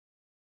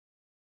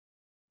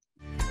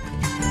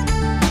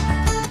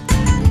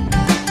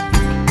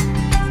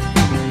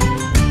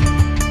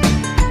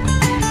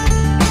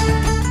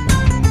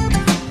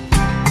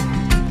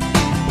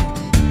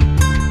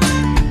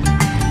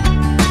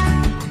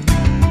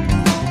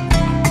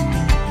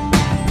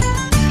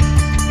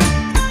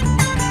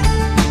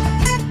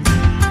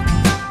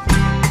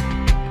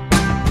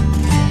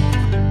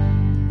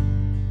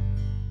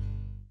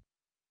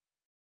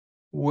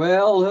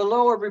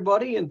Hello,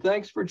 everybody, and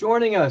thanks for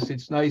joining us.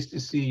 It's nice to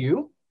see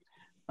you.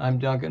 I'm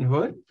Duncan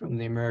Hood from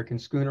the American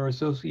Schooner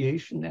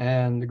Association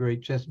and the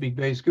Great Chesapeake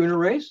Bay Schooner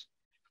Race,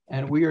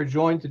 and we are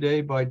joined today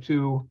by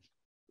two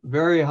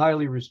very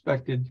highly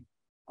respected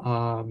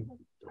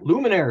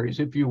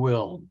luminaries, if you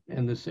will,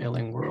 in the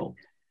sailing world.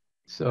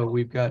 So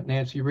we've got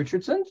Nancy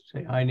Richardson.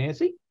 Say hi,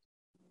 Nancy.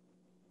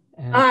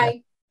 And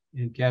hi.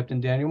 And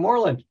Captain Daniel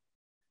Moreland.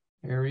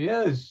 Here he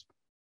is.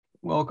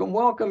 Welcome,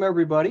 welcome,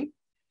 everybody.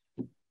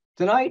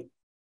 Tonight,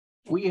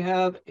 we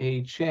have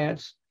a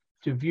chance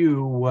to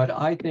view what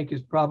I think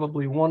is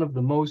probably one of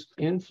the most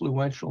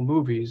influential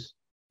movies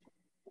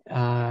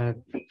that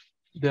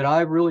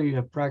I really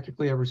have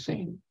practically ever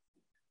seen.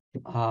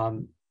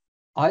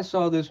 I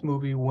saw this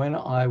movie when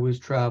I was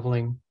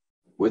traveling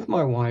with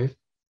my wife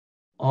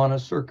on a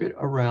circuit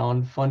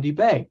around Fundy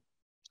Bay.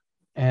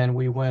 And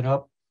we went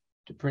up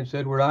to Prince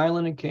Edward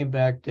Island and came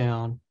back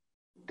down,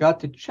 got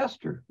to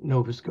Chester,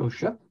 Nova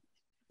Scotia,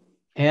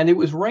 and it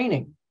was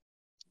raining.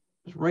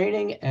 It was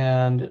raining,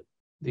 and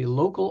the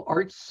local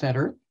arts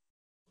center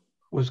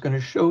was going to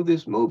show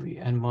this movie.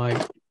 And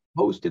my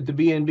host at the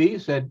B&B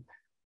said,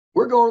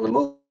 "We're going to the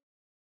movie."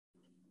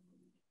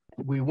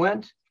 We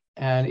went,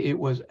 and it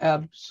was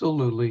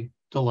absolutely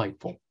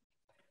delightful.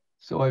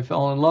 So I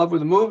fell in love with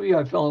the movie.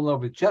 I fell in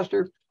love with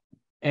Chester,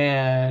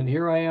 and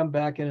here I am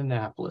back in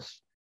Annapolis.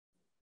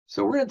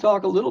 So we're going to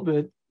talk a little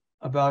bit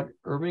about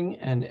Irving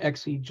and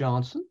Exie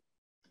Johnson,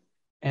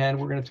 and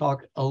we're going to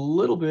talk a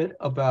little bit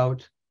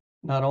about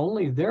not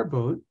only their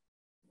boat,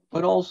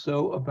 but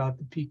also about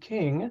the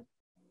Peking.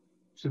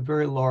 It's a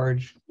very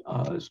large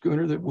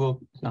schooner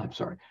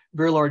that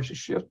very large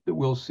ship that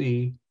we'll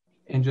see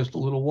in just a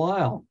little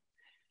while.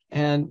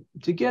 And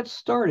to get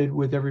started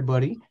with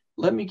everybody,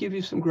 let me give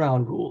you some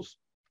ground rules.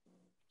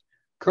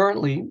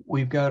 Currently,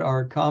 we've got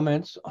our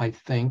comments, I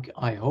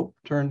hope,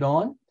 turned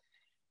on,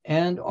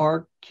 and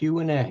our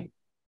Q&A.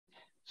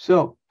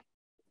 So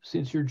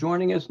since you're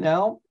joining us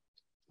now,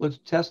 let's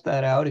test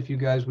that out. If you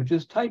guys would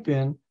just type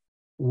in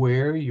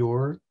where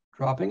you're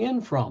dropping in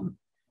from.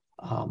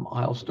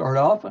 I'll start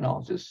off and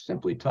I'll just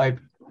simply type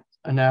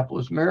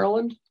Annapolis,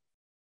 Maryland.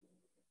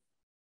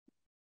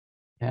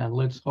 And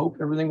let's hope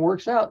everything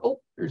works out. Oh,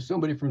 there's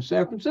somebody from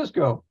San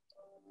Francisco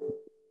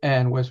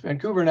and West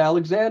Vancouver and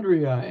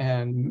Alexandria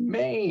and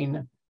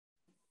Maine.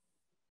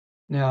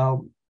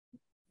 Now,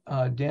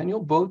 Daniel,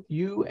 both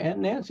you and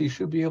Nancy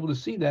should be able to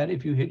see that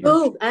if you hit your...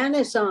 Oh,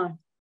 Anna's on.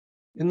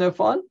 Isn't that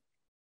fun?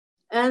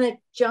 Anna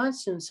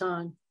Johnson's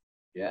on.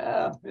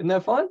 Yeah, isn't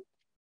that fun?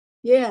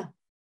 Yeah.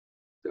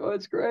 So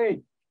it's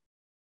great.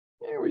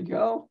 There we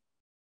go.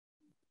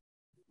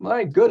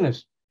 My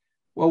goodness.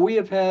 Well, we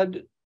have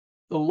had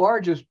the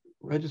largest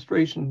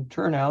registration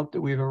turnout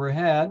that we've ever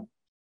had.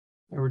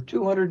 There were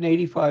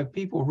 285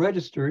 people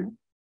registered.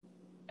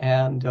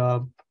 And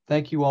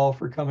thank you all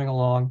for coming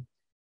along.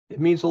 It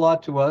means a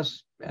lot to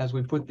us as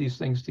we put these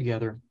things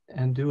together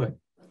and do it.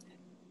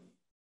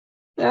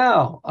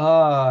 Now,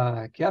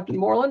 Captain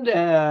Moreland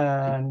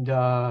and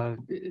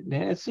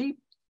Nancy,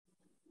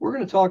 we're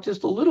going to talk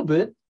just a little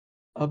bit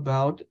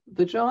about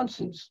the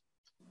Johnsons.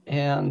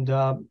 And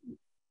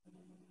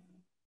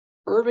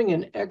Irving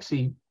and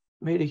Exie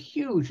made a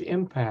huge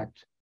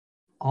impact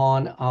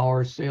on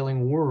our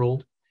sailing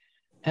world.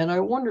 And I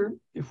wonder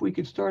if we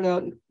could start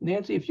out,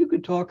 Nancy, if you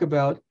could talk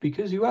about,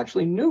 because you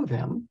actually knew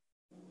them,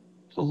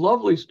 it's a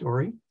lovely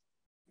story,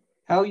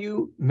 how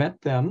you met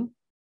them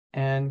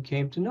and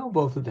came to know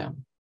both of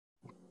them.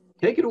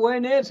 Take it away,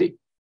 Nancy.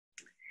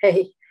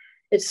 Hey,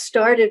 it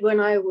started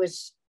when I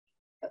was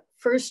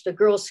first a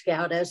Girl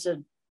Scout, as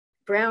a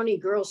Brownie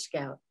Girl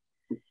Scout.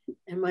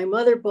 And my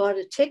mother bought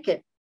a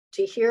ticket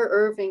to hear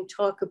Irving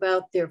talk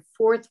about their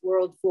fourth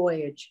world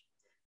voyage.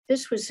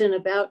 This was in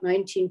about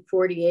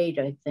 1948,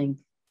 I think.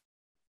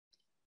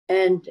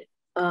 And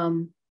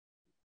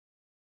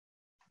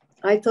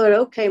I thought,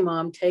 okay,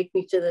 Mom, take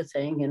me to the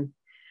thing.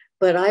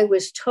 But I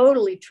was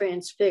totally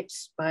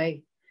transfixed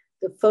by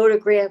the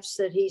photographs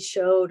that he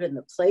showed and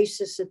the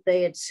places that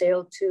they had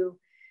sailed to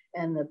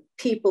and the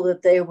people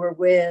that they were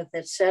with,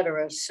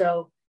 etc.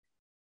 So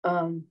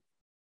I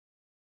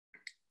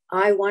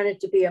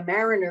wanted to be a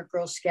Mariner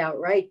Girl Scout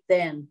right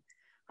then.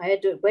 I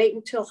had to wait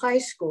until high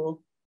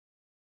school,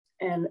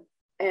 and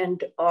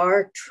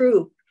our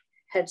troop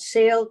had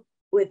sailed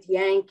with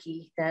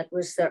Yankee. That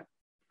was the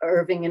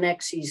Irving and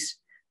Exie's,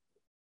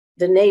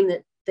 the name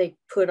that they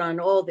put on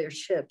all their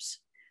ships.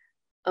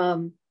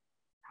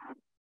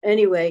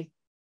 Anyway,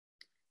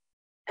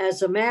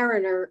 as a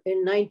mariner in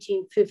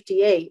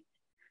 1958,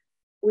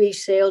 we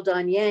sailed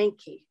on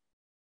Yankee.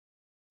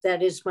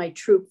 That is my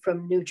troop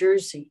from New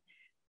Jersey.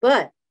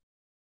 But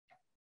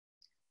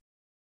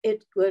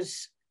it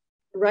was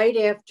right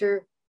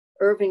after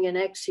Irving and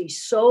Exie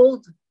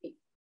sold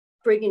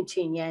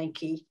Brigantine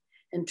Yankee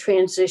and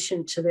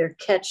transitioned to their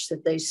ketch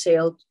that they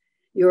sailed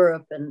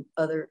Europe and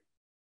other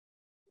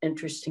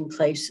interesting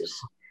places.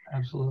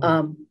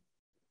 Absolutely.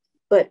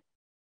 But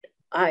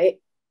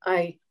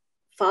I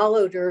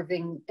followed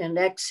Irving and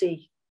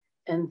Exie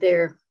and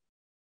their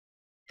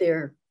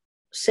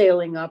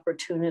sailing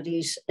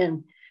opportunities.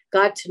 And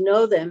got to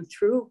know them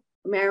through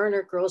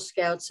Mariner, Girl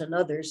Scouts, and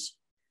others.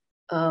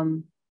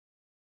 And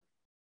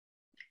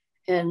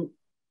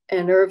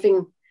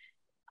Irving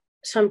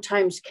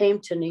sometimes came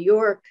to New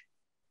York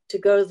to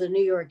go to the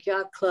New York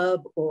Yacht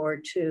Club or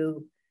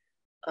to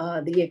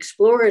the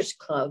Explorers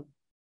Club.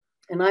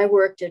 And I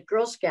worked at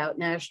Girl Scout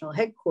National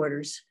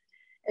Headquarters.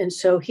 And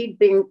so he'd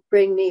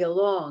bring me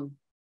along.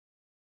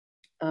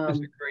 That's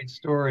a great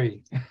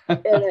story.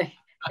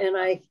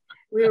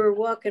 We were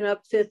walking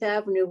up Fifth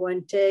Avenue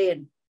one day,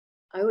 and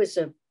I was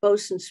a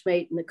bosun's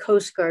mate in the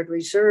Coast Guard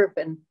Reserve,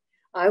 and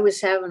I was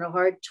having a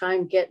hard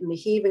time getting the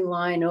heaving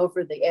line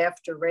over the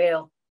after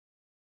rail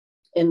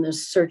in the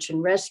search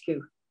and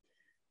rescue.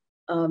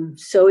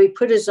 So he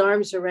put his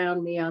arms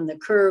around me on the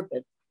curb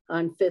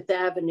on Fifth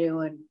Avenue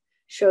and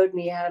showed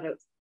me how to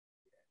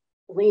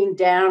lean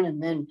down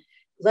and then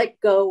let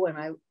go when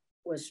I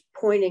was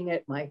pointing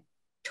at my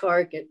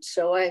target.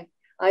 So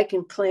I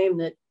can claim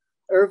that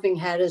Irving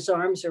had his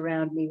arms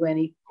around me when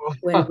he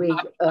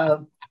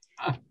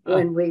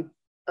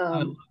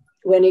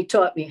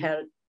taught me how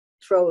to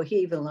throw a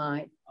heaving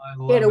line.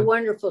 He had a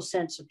wonderful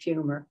sense of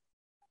humor.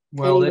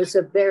 Well, and he was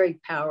a very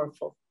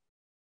powerful.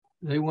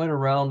 They went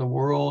around the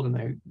world,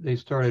 and they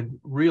started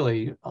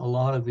really a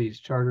lot of these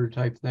charter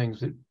type things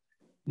that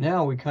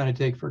now we kind of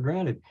take for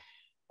granted.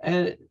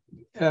 And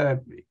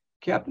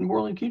Captain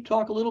Moreland, can you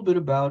talk a little bit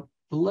about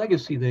the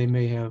legacy they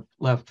may have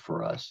left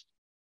for us?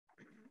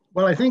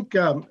 Well, I think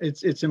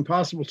it's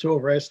impossible to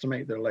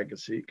overestimate their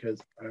legacy,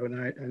 because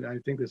I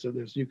think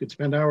there's you could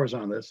spend hours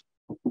on this,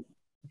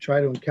 try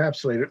to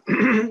encapsulate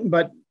it.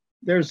 But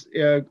there's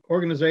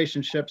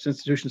organizations, ships,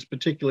 institutions,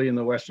 particularly in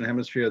the Western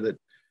Hemisphere, that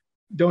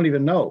don't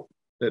even know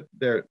that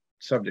they're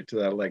subject to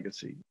that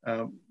legacy.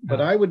 But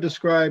I would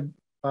describe,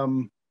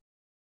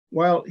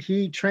 while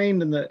he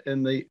trained in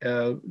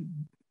the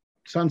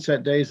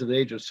sunset days of the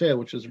Age of Sail,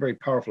 which was a very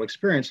powerful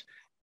experience,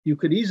 you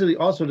could easily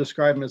also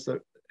describe him as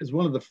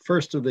one of the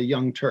first of the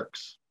young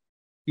Turks.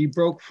 He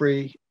broke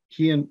free.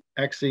 He and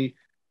Exie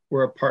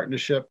were a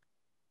partnership,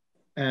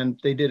 and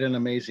they did an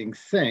amazing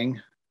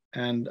thing.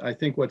 And I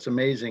think what's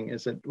amazing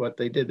is that what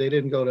they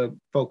didn't go to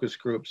focus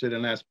groups. They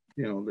didn't ask,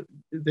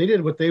 they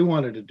did what they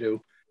wanted to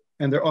do,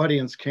 and their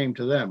audience came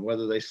to them,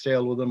 whether they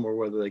sailed with them or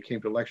whether they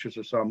came to lectures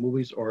or saw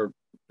movies or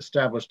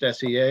established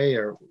SEA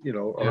or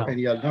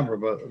any other number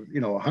of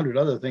 100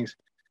 other things.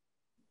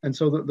 And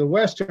so the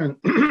Western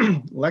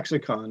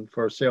lexicon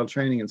for sail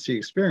training and sea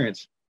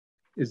experience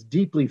is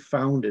deeply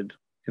founded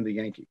in the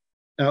Yankee.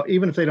 Now,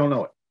 even if they don't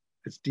know it,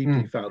 it's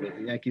deeply founded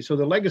in the Yankee. So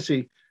the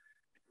legacy,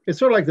 it's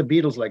sort of like the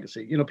Beatles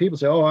legacy. People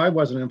say, oh, I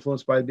wasn't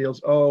influenced by the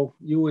Beatles. Oh,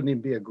 you wouldn't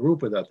even be a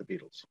group without the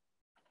Beatles.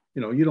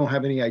 You don't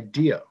have any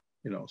idea,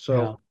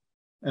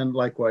 and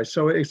likewise.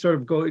 So it sort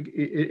of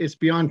it's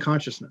beyond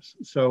consciousness.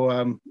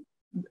 So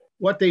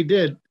what they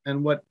did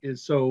and what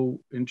is so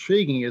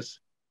intriguing is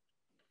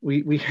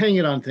we hang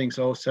it on things,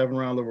 7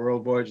 around the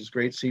world voyages,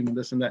 great seamen,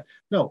 this and that.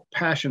 No,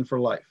 passion for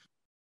life.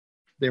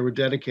 They were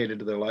dedicated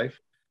to their life,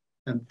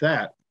 and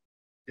that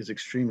is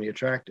extremely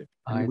attractive.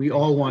 And we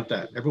all want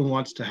that. Everyone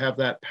wants to have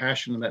that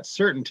passion and that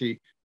certainty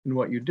in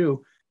what you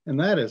do, and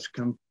that is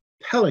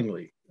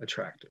compellingly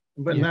attractive.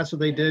 But and that's what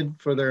they did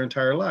for their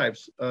entire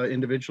lives,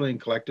 individually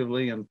and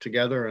collectively and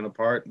together and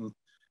apart,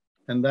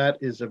 and that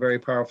is a very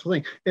powerful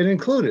thing. It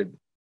included,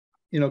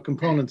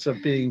 components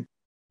of being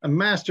a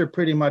master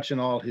pretty much in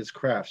all his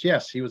crafts.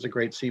 Yes, he was a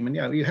great seaman.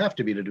 Yeah, you have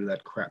to be to do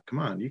that crap. Come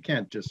on, you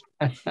can't just,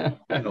 that's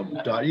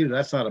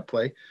not a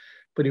play.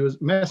 But he was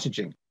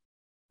messaging,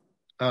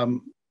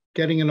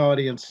 getting an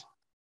audience,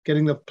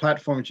 getting the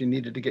platforms you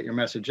needed to get your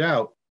message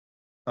out.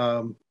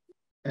 And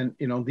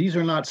these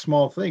are not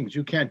small things.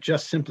 You can't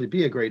just simply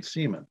be a great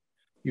seaman.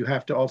 You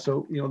have to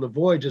also, the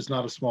voyage is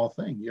not a small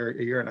thing. You're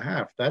a year and a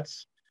half.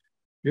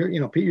 You're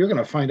going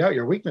to find out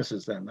your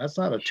weaknesses then. That's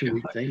not a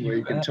 2-week thing where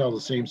you can tell the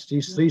same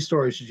these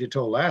stories as you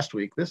told last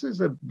week. This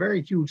is a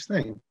very huge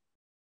thing.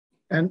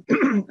 And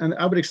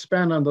I would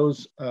expand on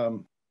those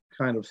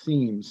kind of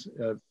themes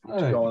to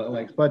go on at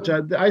length. But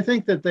I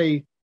think that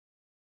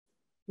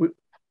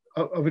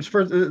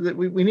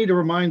we need to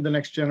remind the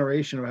next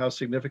generation of how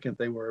significant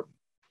they were.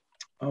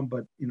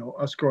 But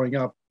us growing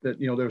up, that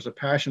there was a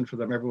passion for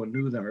them. Everyone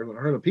knew them. Everyone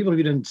heard of them. People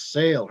who didn't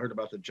sail heard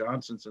about the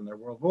Johnsons and their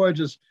world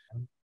voyages,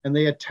 and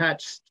they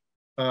attached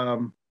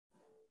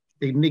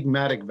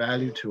enigmatic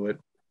value to it,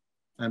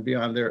 and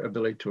beyond their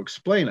ability to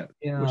explain it,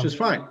 which is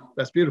fine.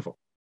 That's beautiful.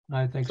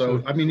 I think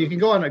so. I mean, you can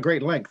go on at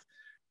great length,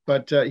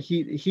 but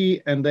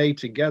he and they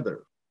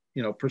together,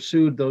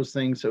 pursued those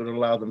things that would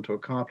allow them to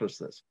accomplish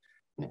this.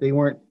 It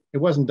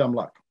wasn't dumb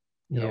luck.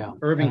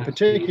 Irving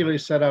particularly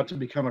set out to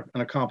become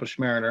an accomplished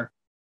mariner.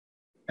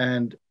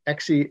 And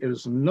Exie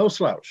is no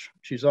slouch.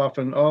 She's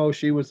often,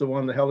 she was the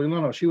one that held.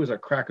 No, she was a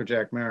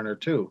crackerjack mariner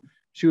too.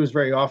 She was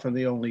very often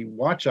the only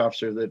watch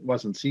officer that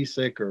wasn't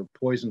seasick or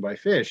poisoned by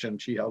fish,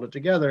 and she held it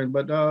together.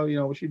 But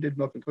she did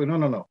milk and clean.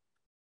 No.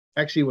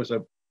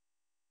 Exie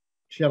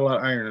she had a lot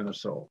of iron in her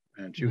soul,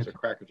 and she was a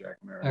crackerjack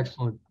mariner.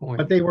 Excellent point.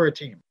 But they were a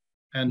team,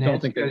 and Nancy,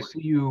 don't think they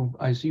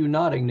I see you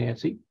nodding,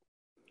 Nancy.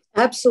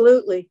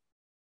 Absolutely.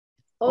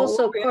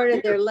 also part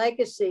of their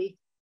legacy,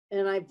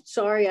 and I'm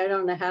sorry, I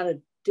don't know how to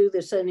do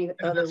this any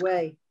other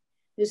way.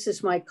 This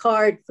is my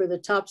card for the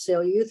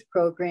Topsail Youth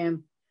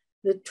Program.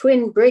 The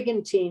twin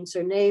brigantines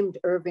are named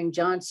Irving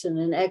Johnson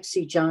and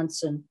Exie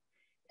Johnson.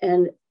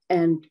 And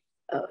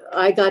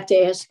I got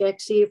to ask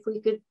Exie if we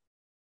could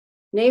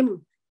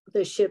name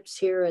the ships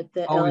here at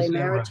the LA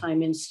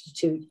Maritime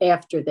Institute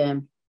after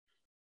them.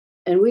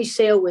 And we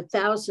sail with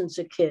thousands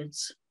of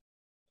kids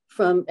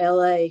from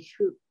LA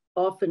who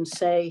often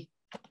say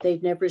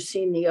they've never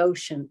seen the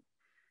ocean.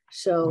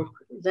 So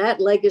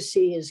that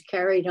legacy is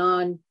carried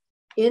on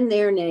in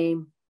their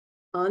name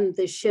on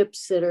the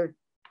ships that are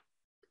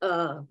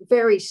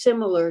very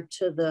similar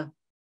to the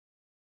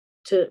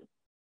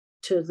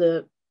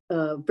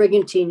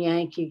brigantine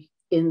Yankee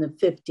in the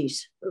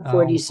 50s,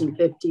 40s and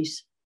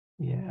 50s.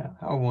 Yeah,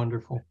 how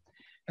wonderful.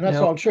 And that's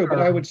all true, but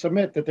I would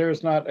submit that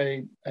there's not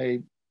a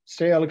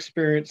sail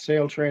experience,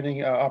 sail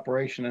training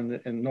operation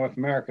in North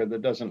America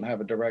that doesn't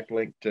have a direct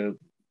link to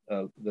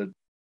the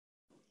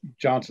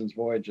Johnson's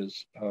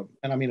voyages,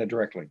 and I mean a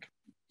direct link.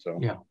 So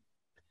yeah,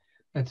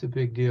 that's a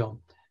big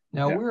deal.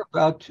 Now we're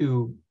about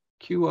to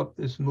cue up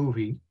this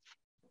movie,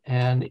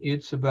 and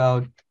it's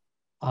about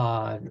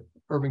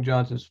Irving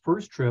Johnson's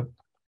first trip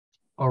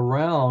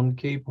around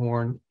Cape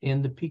Horn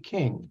in the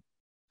Peking.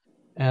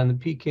 And the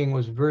Peking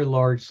was a very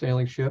large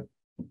sailing ship.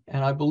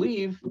 And I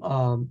believe,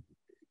 Captain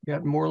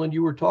Moreland,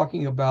 you were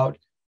talking about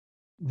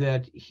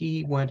that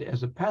he went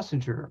as a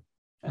passenger,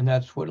 and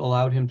that's what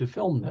allowed him to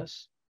film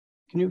this.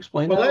 Can you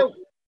explain that?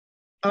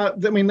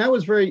 I mean, that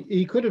was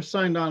he could have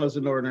signed on as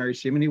an ordinary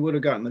seaman. He would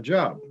have gotten the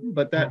job,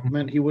 but that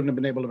meant he wouldn't have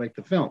been able to make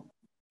the film.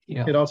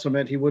 Yeah. It also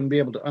meant he wouldn't be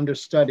able to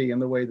understudy in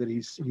the way that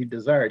he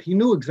desired. He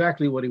knew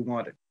exactly what he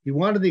wanted. He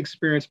wanted the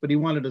experience, but he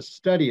wanted to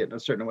study it in a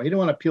certain way. He didn't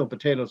want to peel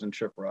potatoes and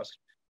chip rust.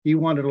 He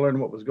wanted to learn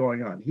what was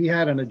going on. He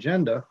had an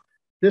agenda.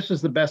 This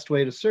was the best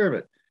way to serve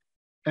it.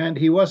 And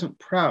he wasn't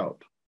proud.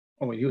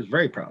 I mean, he was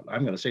very proud.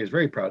 I'm going to say he's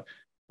very proud,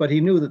 but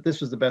he knew that this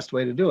was the best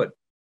way to do it.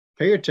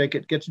 Pay your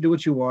ticket, get to do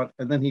what you want.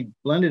 And then he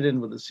blended in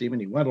with the seamen.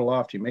 He went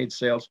aloft, he made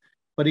sails,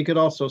 but he could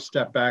also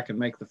step back and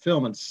make the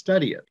film and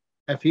study it.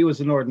 If he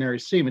was an ordinary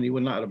seaman, he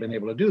would not have been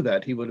able to do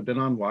that. He would have been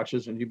on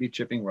watches and he'd be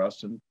chipping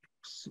rust and,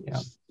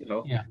 you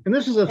know. Yeah. And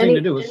this is the thing to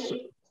do.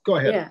 Go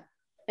ahead. Yeah.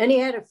 And he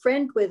had a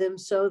friend with him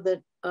so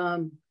that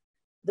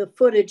the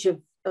footage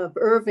of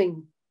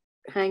Irving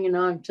hanging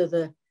on to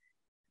the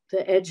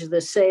edge of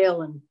the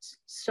sail and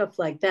stuff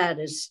like that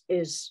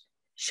is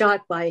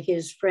shot by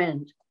his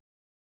friend.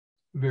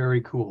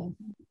 Very cool.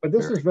 But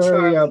this is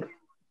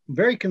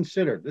very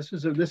considered. This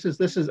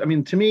is. I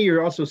mean, to me,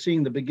 you're also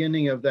seeing the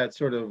beginning of that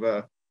sort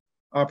of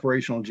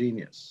operational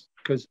genius,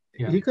 because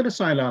he could have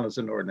signed on as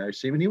an ordinary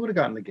seaman. He would have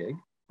gotten the gig,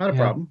 not a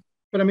problem.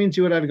 But it means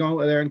he would have to go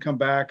there and come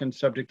back and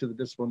subject to the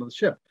discipline of the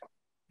ship.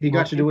 He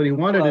got to do what he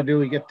wanted to do.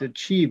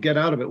 He get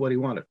out of it what he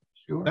wanted.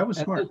 Sure. That was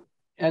smart.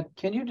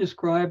 Can you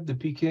describe the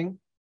Peking?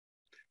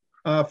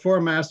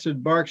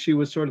 Four-masted bark. She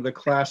was sort of the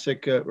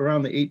classic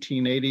around the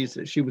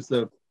 1880s. She was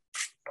the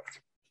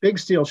big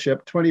steel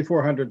ship,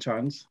 2,400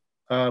 tons.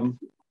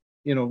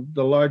 You know,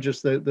 the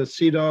largest, the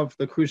Seadov,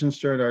 the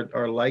Krusenstern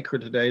are like her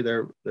today.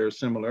 They're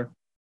similar.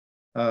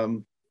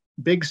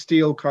 Big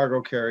steel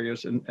cargo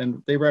carriers,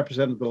 and they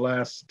represented the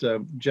last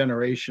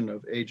generation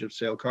of age of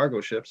sail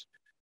cargo ships.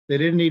 They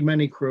didn't need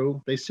many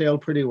crew. They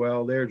sailed pretty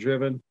well. They're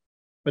driven,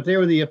 but they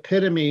were the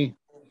epitome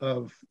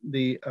of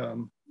the,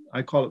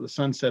 I call it the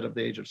sunset of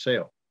the age of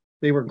sail.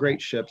 They were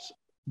great ships,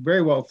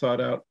 very well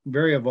thought out,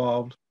 very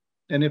evolved.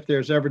 And if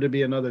there's ever to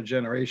be another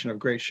generation of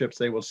great ships,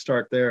 they will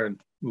start there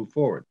and move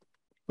forward.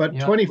 But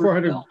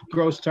 2,400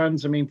 gross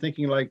tons, I mean,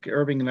 thinking like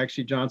Irving and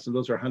Exie Johnson,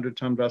 those are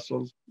 100-ton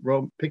vessels.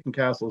 Picton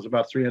Castle is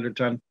about 300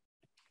 ton.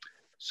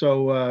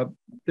 So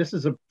this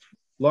is a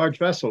large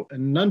vessel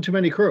and none too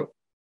many crew.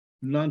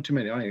 None too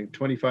many, only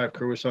 25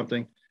 crew or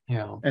something.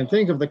 Yeah. And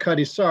think of the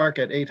Cuddy Sark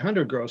at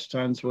 800 gross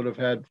tons would have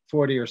had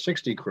 40 or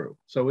 60 crew.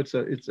 So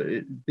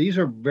these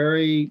are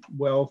very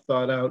well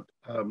thought out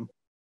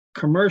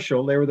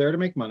commercial. They were there to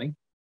make money.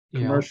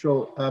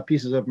 Commercial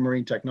pieces of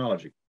marine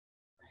technology.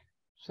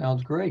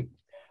 Sounds great.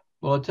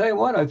 Well, I'll tell you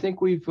what, I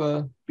think we've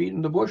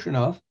beaten the bush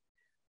enough.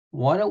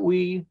 Why don't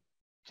we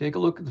take a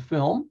look at the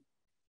film?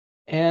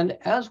 And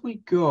as we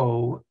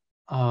go,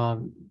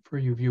 for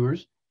you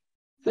viewers,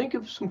 think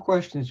of some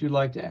questions you'd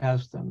like to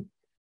ask them.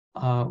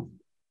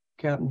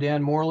 Captain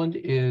Dan Moreland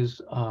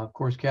is, of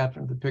course,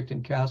 captain of the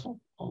Picton Castle,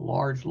 a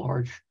large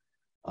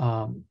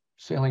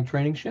sailing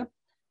training ship.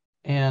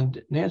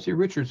 And Nancy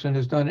Richardson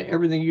has done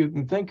everything you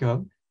can think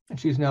of, and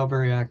she's now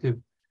very active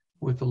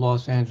with the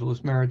Los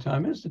Angeles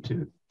Maritime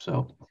Institute.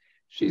 So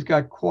she's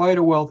got quite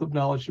a wealth of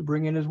knowledge to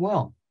bring in as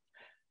well.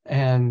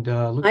 And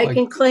I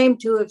can claim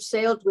to have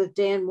sailed with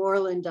Dan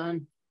Moreland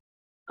on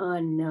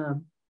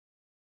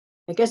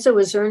I guess it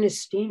was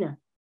Ernestina.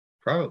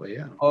 Probably,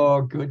 yeah.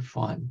 Oh, good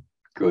fun.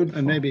 Good fun.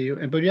 And maybe,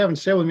 but you haven't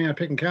sailed with me on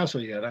Picton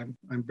Castle yet. I'm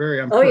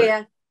oh,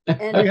 yeah.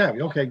 And, oh, you have?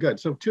 Okay, good.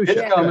 So two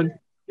ships. It's coming.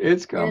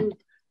 It's coming.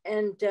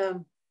 And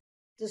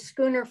the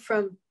schooner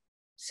from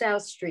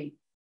South Street.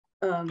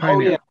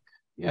 Pioneer.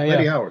 Yeah.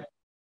 Lady Howard.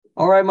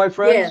 All right, my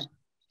friends. Yeah.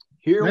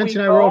 Here Nancy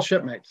we and I were all go.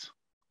 shipmates.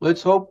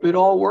 Let's hope it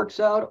all works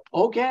out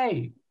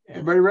okay.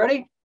 Everybody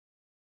ready?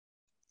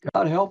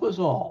 God help us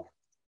all.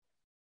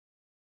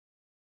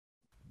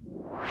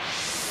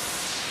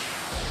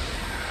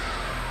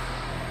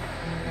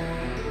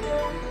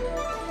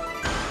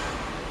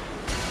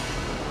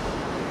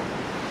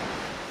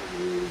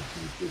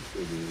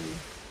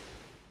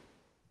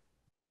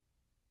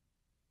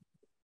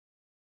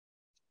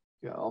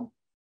 Go.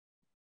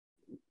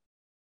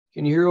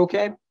 Can you hear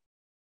okay?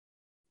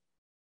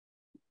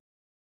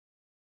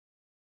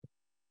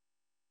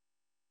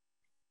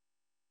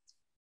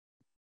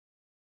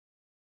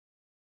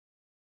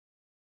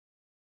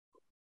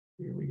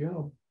 Here we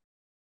go.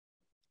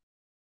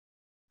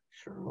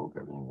 Sure hope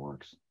everything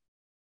works.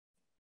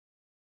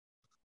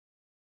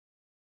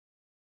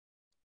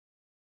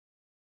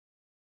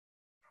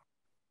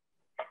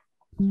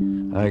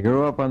 I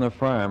grew up on the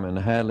farm in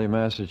Hadley,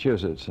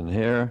 Massachusetts, and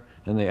here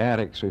in the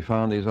attics we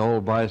found these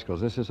old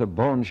bicycles. This is a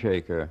bone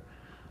shaker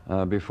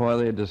before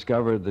they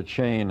discovered the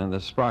chain and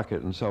the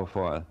sprocket and so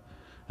forth.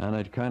 And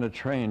I'd kind of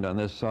trained on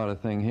this sort of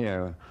thing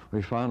here.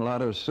 We found a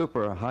lot of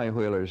super high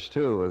wheelers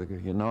too with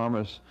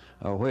enormous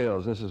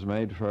wheels. This is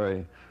made for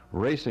a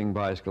racing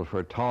bicycle for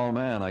a tall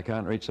man. I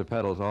can't reach the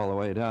pedals all the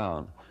way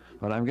down.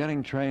 But I'm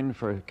getting trained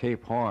for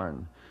Cape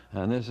Horn,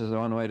 and this is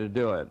one way to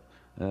do it.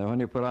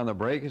 When you put on the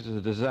brake, it's a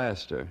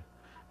disaster.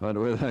 But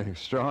with a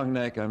strong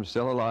neck, I'm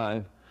still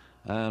alive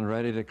and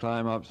ready to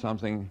climb up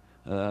something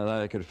that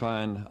I could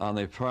find on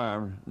the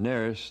farm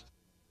nearest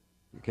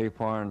Cape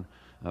Horn,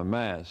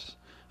 Mass.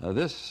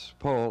 This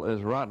pole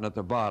is rotten at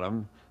the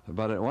bottom,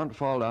 but it won't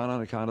fall down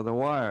on account of the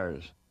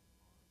wires.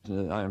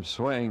 I'm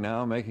swaying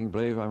now, making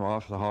believe I'm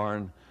off the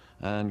horn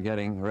and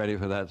getting ready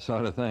for that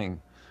sort of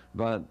thing.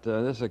 But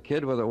this is a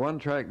kid with a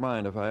one-track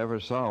mind, if I ever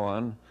saw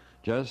one,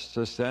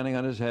 just standing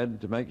on his head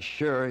to make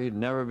sure he'd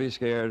never be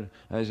scared,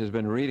 as he's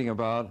been reading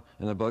about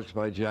in the books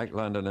by Jack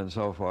London and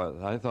so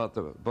forth. I thought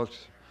the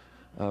books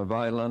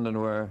by London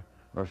were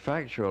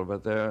factual,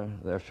 but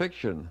they're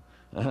fiction,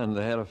 and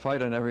they had a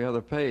fight on every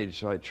other page.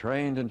 So I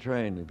trained and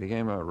trained. I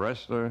became a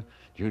wrestler,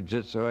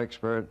 jiu-jitsu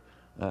expert,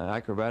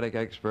 acrobatic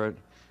expert,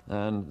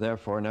 and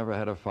therefore never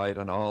had a fight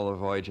on all the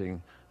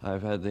voyaging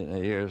I've had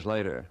years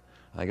later.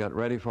 I got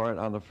ready for it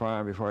on the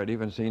farm before I'd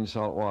even seen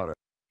salt water.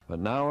 But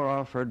now we're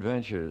off for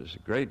adventures,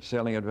 great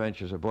sailing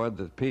adventures aboard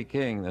the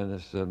Peking, and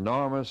this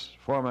enormous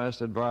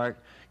four-masted bark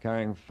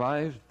carrying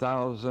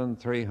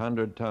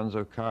 5,300 tons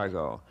of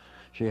cargo.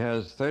 She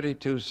has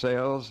 32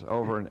 sails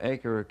over an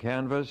acre of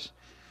canvas,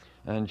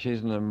 and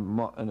she's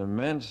an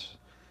immense,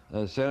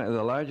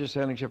 the largest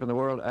sailing ship in the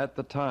world at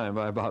the time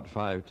by about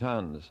 5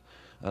 tons.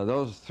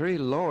 Those 3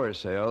 lower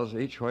sails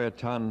each weigh a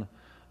ton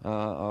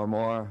or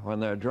more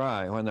when they're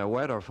dry. When they're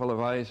wet or full of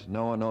ice,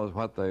 no one knows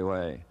what they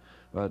weigh.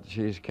 But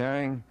she's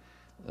carrying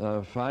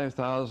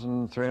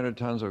 5,300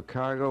 tons of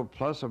cargo,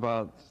 plus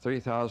about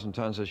 3,000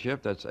 tons of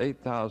ship. That's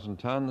 8,000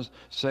 tons,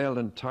 sailed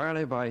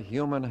entirely by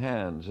human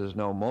hands. There's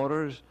no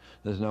motors,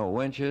 there's no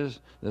winches,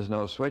 there's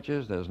no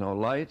switches, there's no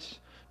lights,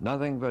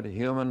 nothing but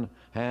human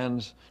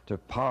hands to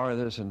power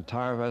this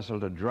entire vessel,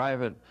 to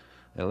drive it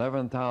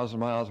 11,000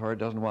 miles where it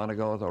doesn't want to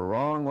go, the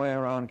wrong way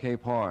around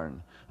Cape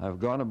Horn. I've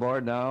gone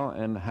aboard now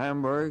in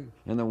Hamburg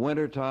in the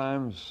winter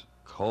times,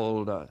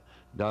 cold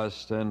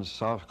dust and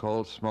soft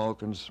cold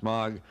smoke and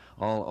smog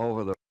all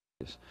over the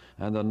place.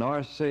 And the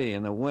North Sea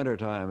in the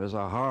wintertime is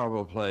a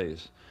horrible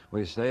place.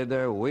 We stayed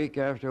there week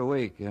after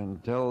week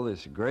until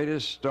this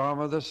greatest storm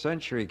of the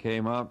century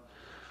came up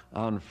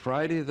on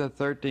Friday the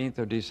 13th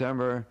of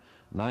December,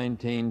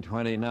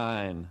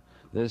 1929.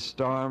 This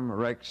storm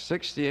wrecked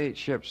 68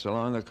 ships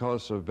along the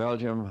coasts of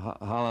Belgium,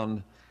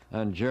 Holland,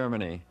 and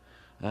Germany.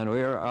 And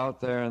we were out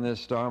there in this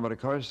storm, but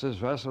of course this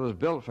vessel was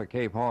built for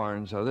Cape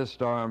Horn, so this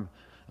storm,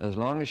 as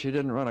long as she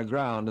didn't run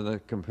aground in the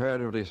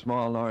comparatively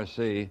small North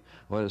Sea,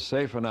 was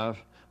safe enough,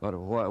 but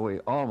what we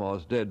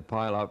almost did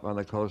pile up on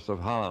the coast of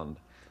Holland.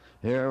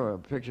 Here, a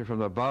picture from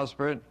the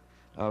bowsprit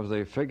of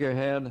the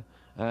figurehead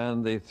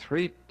and the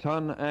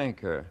 3-ton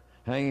anchor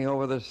hanging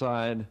over the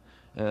side.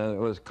 It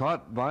was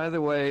caught by the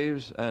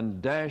waves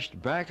and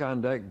dashed back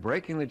on deck,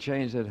 breaking the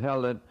chains that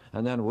held it,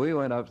 and then we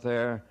went up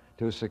there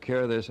to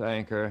secure this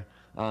anchor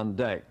on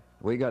deck.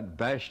 We got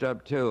bashed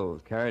up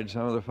too, carried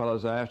some of the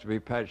fellows aft to be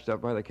patched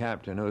up by the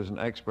captain, who's an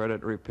expert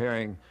at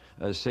repairing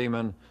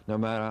seamen, no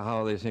matter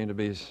how they seem to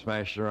be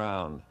smashed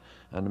around.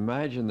 And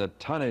imagine the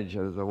tonnage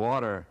of the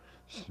water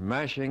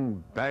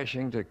smashing,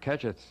 bashing to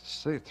catch a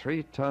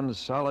 3-ton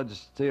solid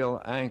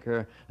steel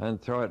anchor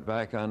and throw it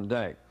back on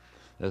deck.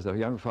 There's a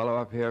young fellow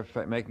up here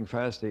making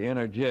fast the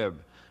inner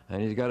jib,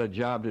 and he's got a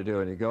job to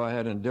do, and you go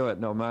ahead and do it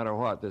no matter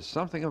what. There's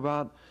something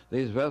about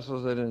these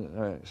vessels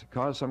that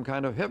cause some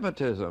kind of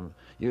hypnotism.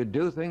 You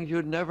do things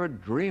you'd never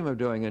dream of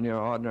doing in your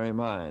ordinary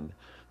mind.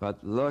 But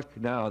look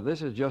now,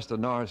 this is just the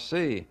North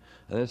Sea.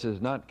 This is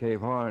not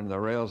Cape Horn. The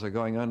rails are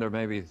going under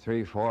maybe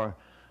 3-4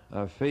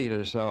 feet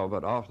or so,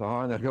 but off the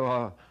Horn they'll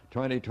go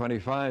 20,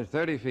 25,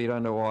 30 feet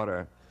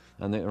underwater.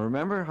 And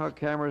remember how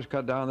cameras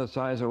cut down the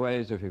size of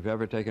waves? If you've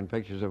ever taken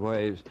pictures of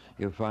waves,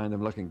 you'll find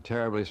them looking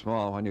terribly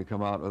small when you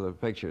come out with the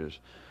pictures.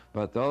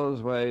 But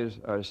those waves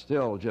are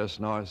still just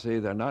North Sea.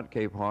 They're not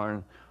Cape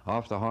Horn.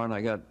 Off the Horn,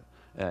 I got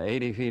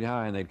 80 feet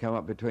high, and they'd come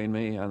up between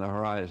me and the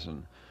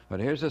horizon. But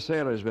here's a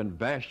sailor who's been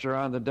bashed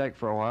around the deck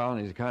for a while,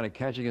 and he's kind of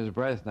catching his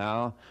breath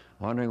now,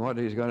 wondering what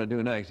he's going to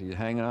do next. He's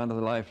hanging on to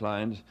the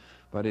lifelines,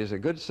 but he's a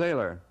good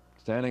sailor.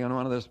 Standing on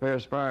one of the spare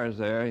spars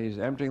there, he's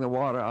emptying the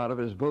water out of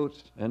his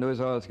boots into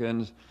his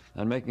oilskins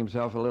and making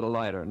himself a little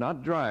lighter.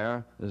 Not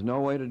drier. There's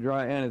no way to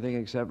dry anything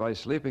except by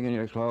sleeping in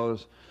your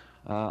clothes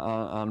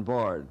on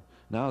board.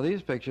 Now,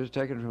 these pictures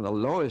taken from the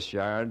lowest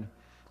yard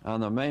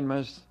on the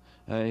mainmast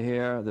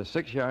here, the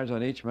 6 yards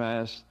on each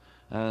mast,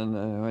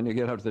 and when you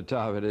get up to the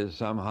top, it is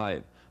some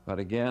height. But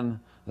again,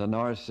 the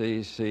North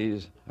Sea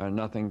seas are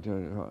nothing to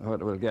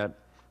what we'll get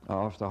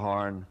off the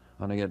Horn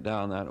when I get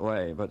down that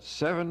way. But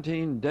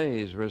 17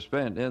 days were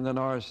spent in the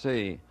North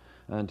Sea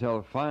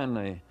until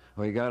finally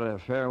we got a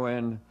fair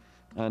wind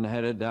and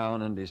headed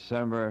down in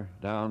December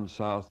down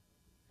south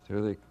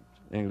through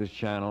the English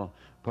Channel,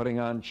 putting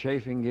on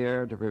chafing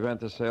gear to prevent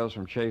the sails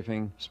from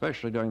chafing,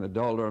 especially during the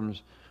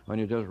doldrums when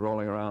you're just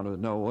rolling around with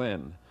no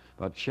wind.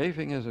 But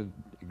chafing is a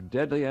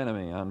deadly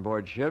enemy on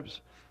board ships,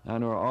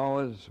 and we're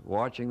always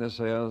watching the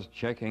sails,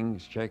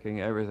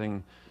 checking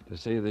everything to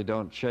see they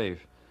don't chafe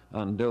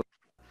unduly.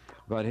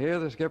 But here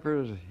the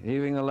skipper is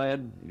heaving the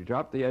lead. You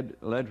drop the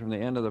lead from the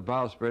end of the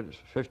bowsprit. It's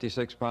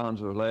 56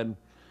 pounds of lead,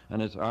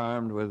 and it's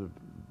armed with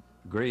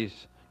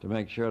grease to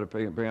make sure to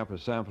bring up a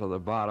sample of the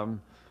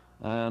bottom.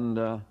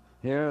 And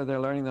here they're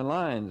learning the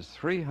lines,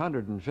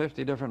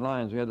 350 different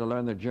lines we had to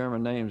learn the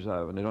German names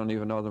of, and they don't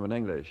even know them in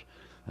English.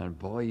 And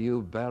boy,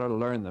 you better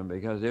learn them,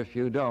 because if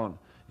you don't,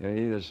 you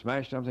either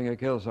smash something or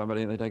kill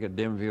somebody, and they take a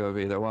dim view of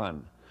either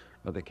one.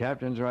 But the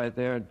captain's right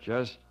there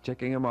just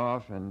ticking them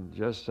off and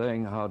just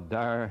saying how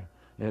dire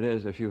it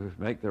is if you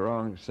make the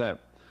wrong step.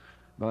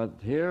 But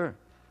here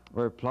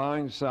we're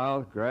plowing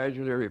south,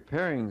 gradually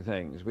repairing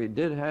things. We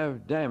did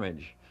have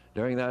damage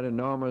during that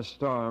enormous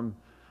storm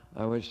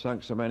which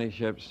sunk so many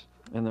ships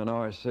in the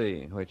North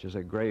Sea, which is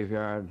a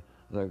graveyard,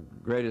 the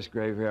greatest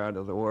graveyard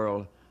of the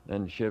world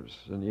in ships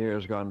in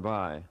years gone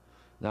by.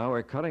 Now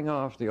we're cutting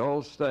off the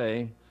old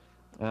stay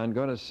and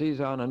going to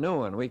seize on a new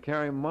one. We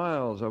carry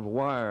miles of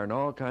wire and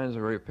all kinds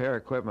of repair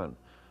equipment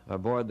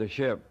aboard the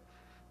ship.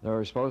 They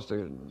were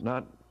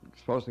not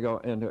supposed to go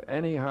into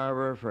any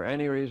harbor for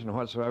any reason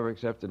whatsoever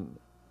except in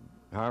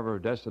harbor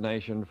of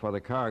destination for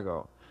the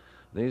cargo.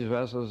 These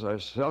vessels are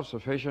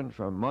self-sufficient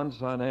for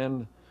months on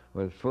end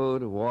with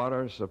food,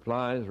 water,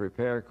 supplies,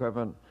 repair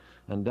equipment,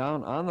 and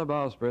down on the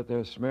bowsprit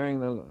they're smearing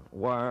the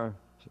wire,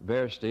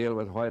 bare steel,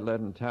 with white lead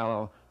and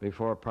tallow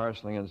before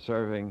parceling and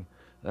serving,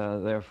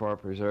 therefore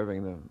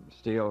preserving the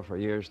steel for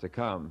years to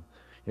come.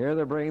 Here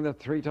they're bringing the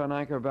 3-ton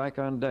anchor back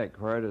on deck,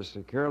 where it is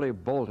securely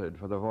bolted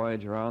for the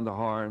voyage around the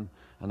Horn,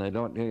 and they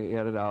don't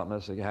get it out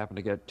unless they happen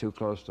to get too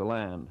close to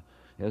land.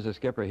 Here's the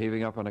skipper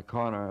heaving up on a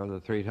corner of the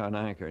 3-ton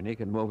anchor, and he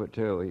can move it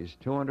too. He's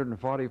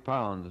 240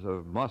 pounds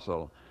of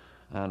muscle,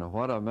 and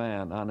what a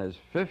man on his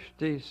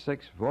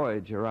 56th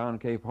voyage around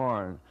Cape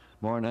Horn,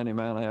 more than any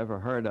man I ever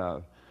heard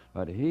of.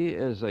 But he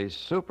is a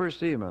super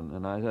seaman,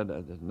 and I said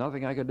there's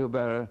nothing I could do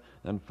better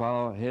than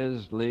follow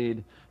his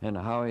lead in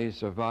how he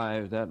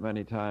survived that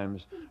many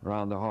times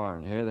around the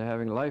Horn. Here they're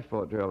having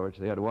lifeboat drill, which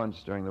they had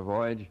once during the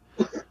voyage,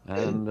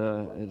 and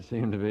it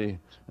seemed to be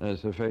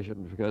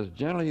sufficient, because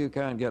generally you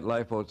can't get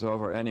lifeboats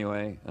over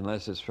anyway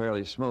unless it's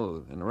fairly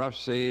smooth. In rough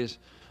seas,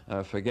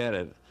 forget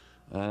it.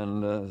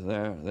 And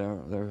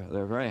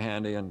they're very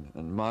handy in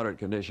moderate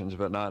conditions,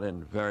 but not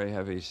in very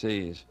heavy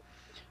seas.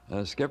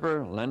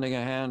 Skipper lending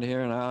a hand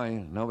here now.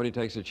 Nobody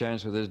takes a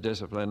chance with his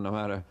discipline, no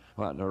matter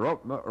what. The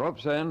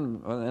rope's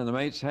in the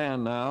mate's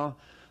hand now.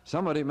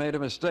 Somebody made a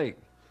mistake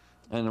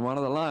in one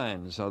of the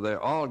lines, so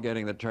they're all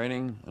getting the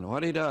training. And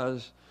what he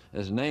does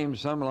is name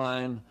some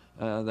line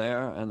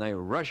there, and they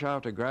rush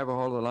out to grab a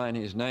hold of the line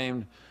he's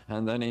named,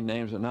 and then he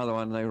names another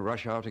one, and they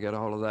rush out to get a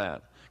hold of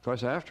that. Of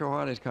course, after a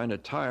while, he's kind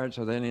of tired,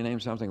 so then he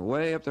names something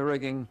way up the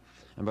rigging,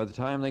 and by the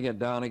time they get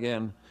down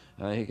again,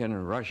 he can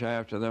rush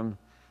after them.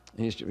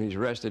 He's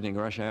rested, and he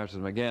can rush after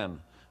them again.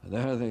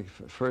 There, the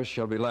first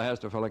shall be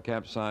last, a fellow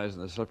capsized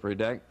in the slippery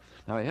deck.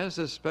 Now, he has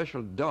this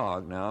special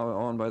dog now,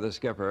 owned by the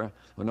skipper,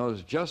 who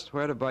knows just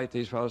where to bite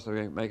these fellows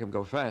to make them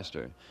go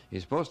faster.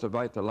 He's supposed to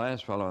bite the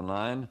last fellow in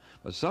line,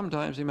 but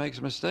sometimes he makes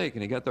a mistake,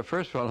 and he got the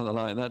first fellow in the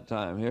line that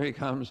time. Here he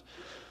comes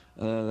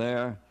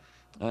there.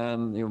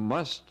 And you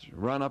must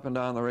run up and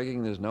down the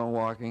rigging. There's no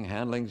walking.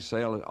 Handling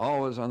sail is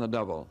always on the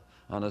double.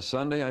 On a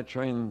Sunday, I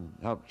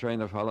helped train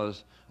the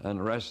fellows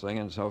in wrestling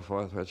and so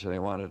forth, which they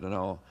wanted to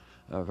know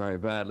very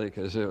badly,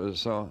 because it was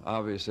so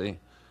obviously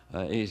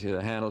easy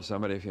to handle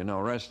somebody if you know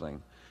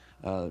wrestling.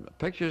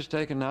 Pictures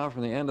taken now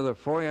from the end of the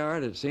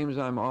foreyard. It seems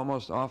I'm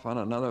almost off on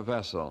another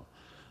vessel.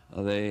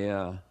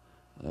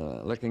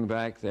 Looking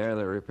back there,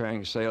 they're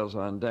repairing sails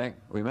on deck.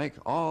 We make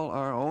all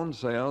our own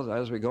sails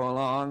as we go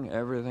along.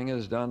 Everything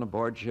is done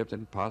aboard ship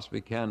that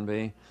possibly can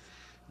be.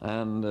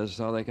 and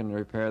so they can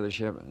repair the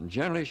ship. And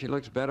generally, she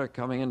looks better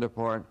coming into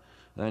port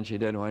than she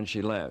did when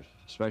she left,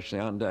 especially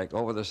on deck.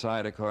 Over the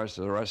side, of course,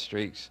 the rust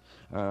streaks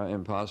are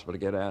impossible to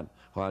get at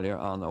while you're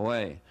on the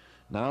way.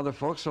 Now the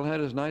forecastle head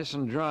is nice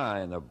and dry,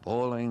 and the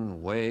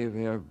bowling wave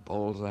here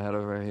bowls ahead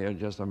of her here,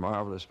 just a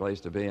marvelous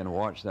place to be and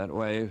watch that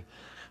wave.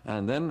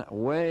 And then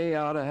way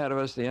out ahead of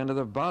us, the end of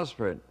the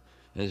bowsprit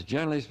is,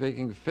 generally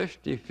speaking,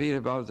 50 feet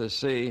above the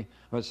sea,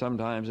 but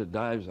sometimes it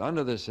dives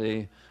under the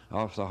sea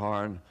off the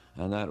Horn,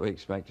 and that we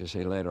expect to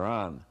see later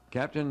on.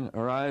 Captain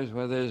arrives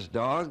with his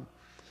dog,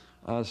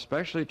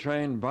 specially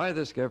trained by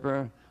the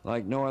skipper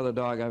like no other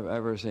dog I've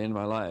ever seen in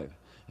my life.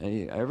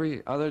 And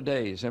every other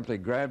day he simply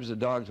grabs the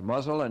dog's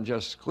muzzle and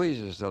just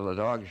squeezes till the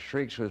dog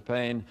shrieks with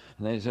pain,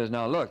 and then he says,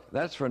 "Now look,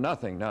 that's for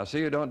nothing. Now see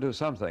you don't do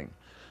something."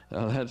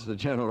 That's the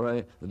general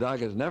way. The dog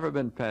has never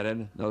been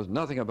petted, knows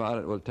nothing about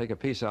it, will take a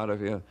piece out of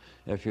you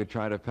if you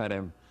try to pet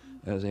him,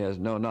 as he has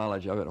no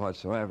knowledge of it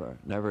whatsoever,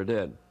 never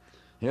did.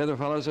 Here the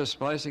fellows are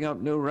splicing up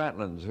new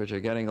ratlins, which are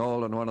getting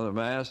old on one of the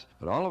masts,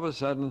 but all of a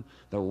sudden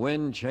the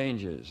wind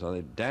changes, so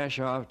they dash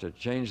off to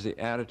change the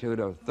attitude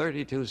of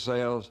 32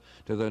 sails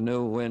to the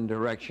new wind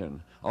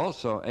direction.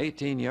 Also,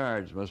 18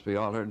 yards must be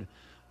altered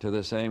to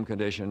the same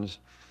conditions,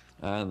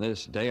 and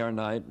this day or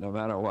night, no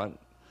matter what,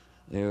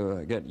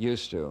 you get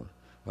used to.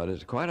 But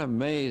it's quite a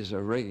maze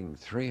of rigging,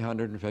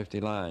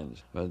 350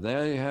 lines. But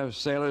there you have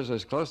sailors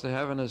as close to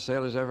heaven as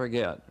sailors ever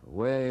get,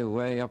 way,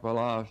 way up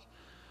aloft,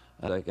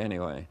 like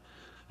anyway.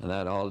 And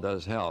that all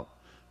does help.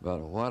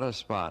 But what a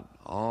spot,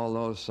 all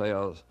those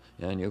sails,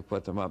 and you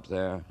put them up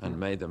there and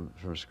made them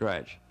from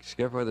scratch.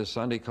 Skipper with his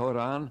Sunday coat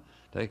on,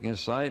 taking a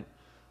sight,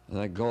 and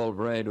that gold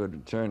braid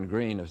would turn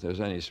green if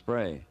there's any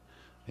spray.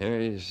 Here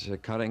he's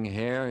cutting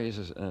hair,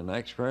 he's an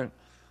expert.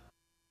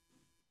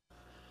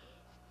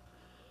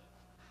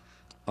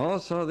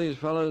 Also, these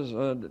fellows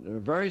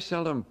very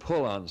seldom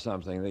pull on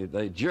something.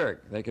 They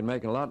jerk. They can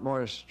make a lot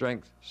more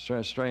strain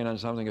on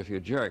something if you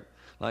jerk,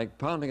 like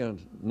pounding a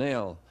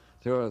nail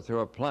through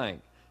a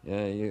plank.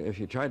 If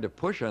you tried to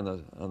push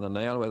on the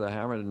nail with a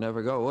hammer, it'd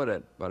never go, would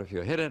it? But if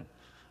you hit it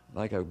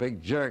like a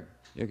big jerk,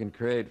 you can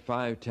create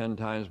 5, 10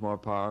 times more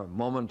power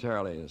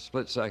momentarily, a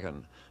split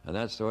second. And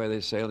that's the way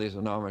they sail these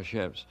enormous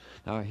ships.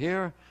 Now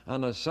here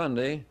on a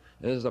Sunday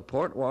is the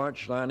port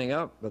watch lining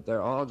up, but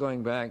they're all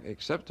going back,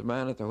 except the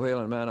man at the wheel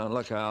and man on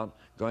lookout,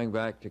 going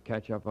back to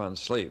catch up on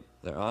sleep.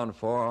 They're on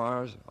 4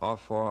 hours,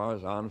 off 4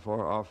 hours, on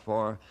 4, off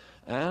 4,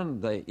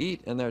 and they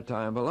eat in their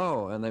time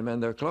below, and they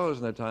mend their clothes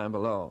in their time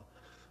below.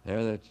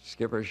 They're the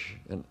skipper's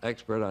an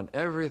expert on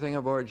everything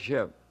aboard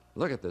ship.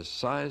 Look at the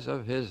size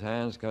of his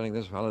hands cutting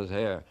this fellow's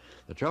hair.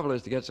 The trouble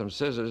is to get some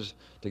scissors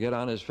to get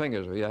on his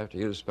fingers, where you have to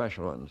use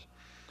special ones.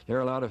 Here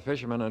are a lot of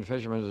fishermen and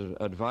fishermen's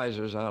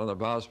advisors out on the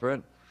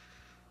bowsprit,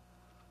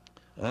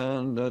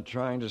 and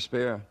trying to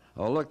spear.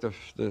 Oh, look,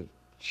 the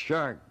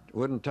shark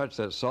wouldn't touch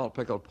that salt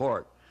pickled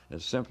pork.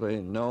 It's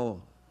simply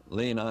no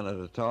lean on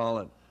it at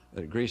all.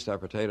 It greased our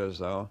potatoes,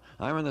 though.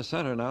 I'm in the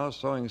center now,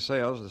 sewing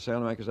sails. The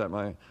sailmaker's at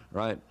my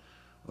right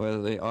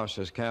with the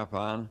officer's cap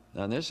on.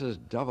 And this is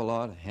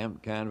double-aught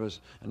hemp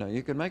canvas. And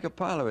you could make a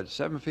pile of it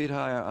 7 feet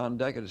high on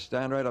deck. It'd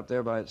stand right up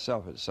there by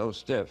itself. It's so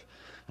stiff.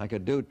 I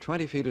could do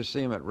 20 feet of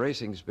seam at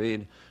racing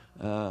speed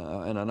in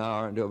an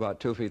hour and do about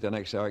 2 feet the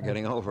next hour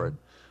getting over it.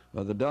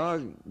 But the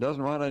dog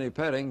doesn't want any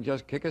petting.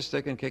 Just kick a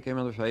stick and kick him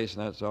in the face,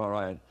 and that's all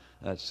right.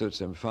 That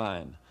suits him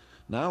fine.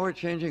 Now we're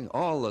changing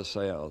all the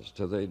sails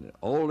to the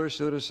older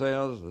suit of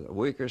sails, the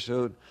weaker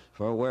suit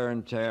for wear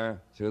and tear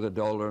through the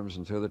doldrums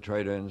and through the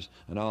trade-ins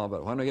and all.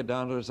 But when we get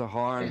down to the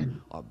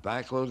Horn,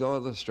 back will go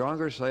the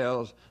stronger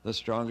sails, the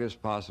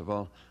strongest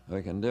possible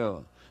we can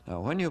do.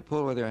 Now, when you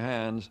pull with your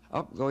hands,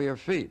 up go your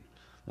feet.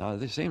 Now,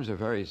 this seems a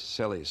very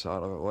silly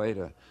sort of a way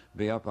to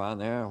be up on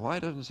there. Why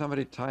doesn't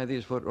somebody tie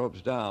these foot ropes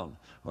down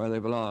where they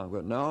belong?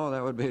 But no,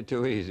 that would be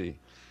too easy.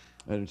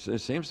 It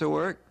seems to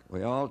work.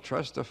 We all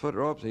trust the foot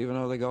ropes, even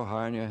though they go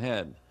high on your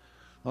head.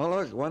 Oh,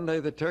 look, one day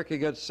the turkey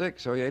got sick,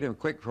 so he ate him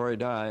quick before he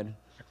died.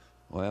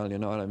 Well, you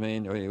know what I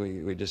mean.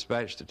 We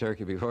dispatched the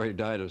turkey before he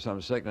died of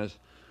some sickness.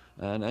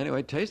 And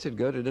anyway, it tasted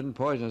good. It didn't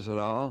poison us at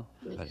all.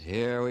 But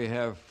here we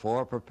have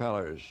 4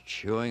 propellers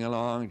chewing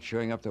along,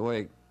 chewing up the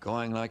wake,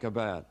 going like a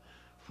bat.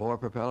 4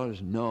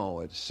 propellers?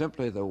 No, it's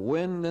simply the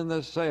wind in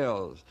the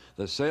sails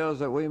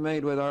that we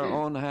made with our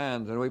own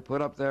hands, and we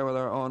put up there with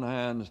our own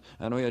hands,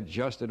 and we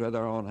adjusted with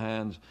our own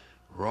hands.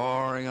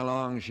 Roaring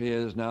along she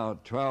is now,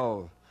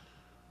 12,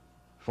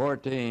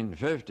 14,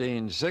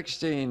 15,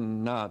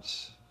 16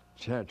 knots.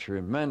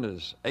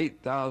 Tremendous,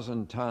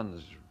 8,000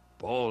 tons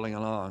bowling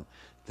along.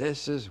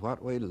 This is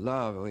what we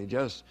love. We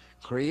just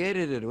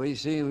created it. We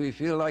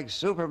feel like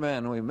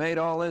Superman. We made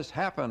all this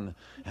happen.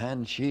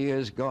 And she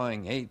is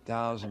going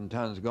 8,000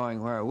 tons,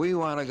 going where we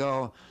want to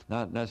go,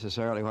 not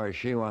necessarily where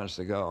she wants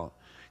to go.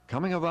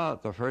 Coming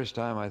about the first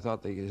time, I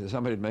thought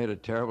somebody had made a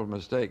terrible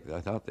mistake.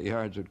 I thought the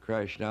yards would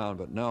crash down,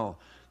 but no,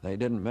 they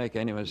didn't make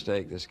any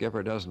mistake. The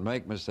skipper doesn't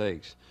make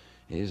mistakes.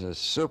 He's a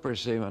super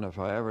seaman if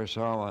I ever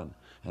saw one.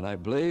 And I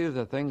believe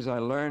the things I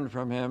learned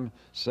from him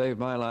saved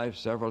my life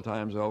several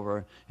times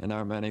over in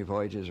our many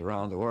voyages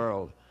around the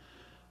world.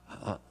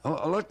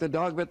 Oh, look, the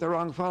dog bit the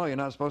wrong fellow. You're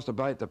not supposed to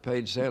bite the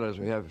paid sailors.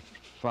 We have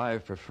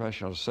 5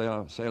 professional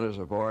sailors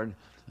aboard,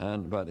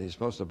 but he's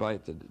supposed to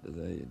bite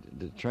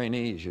the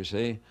trainees, you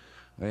see.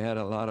 We had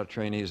a lot of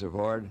trainees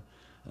aboard,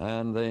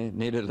 and they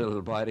needed a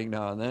little biting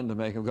now and then to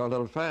make them go a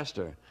little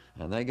faster.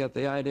 And they get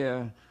the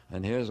idea,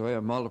 and here's a way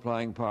of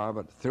multiplying power,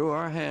 but through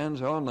our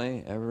hands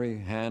only. Every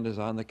hand is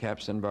on the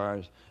capstan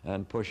bars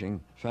and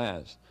pushing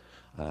fast.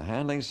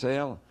 Handling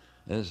sail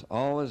is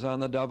always on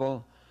the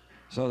double,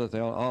 so that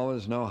they'll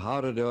always know how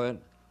to do it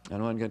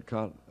and won't get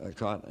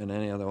caught in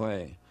any other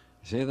way.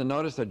 See,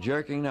 notice the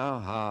jerking now?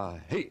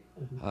 Ha-he,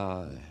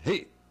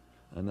 ha-he.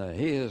 And the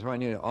he is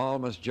when you all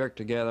must jerk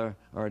together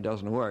or it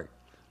doesn't work.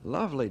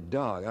 Lovely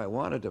dog. I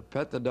wanted to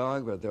pet the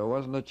dog, but there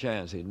wasn't a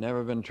chance. He'd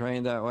never been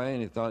trained that way,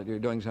 and he thought you were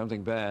doing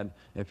something bad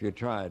if you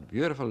tried.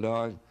 Beautiful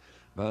dog,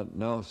 but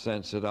no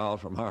sense at all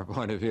from our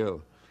point of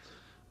view.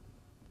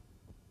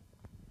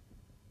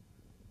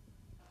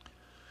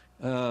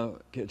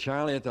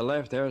 Charlie at the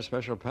left there, a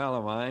special pal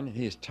of mine,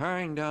 he's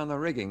tearing down the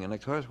rigging, and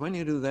of course when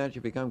you do that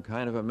you become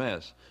kind of a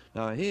mess.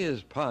 Now he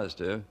is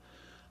positive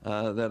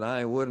that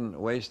I wouldn't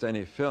waste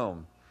any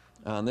film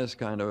on this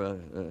kind of a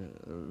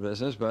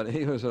business, but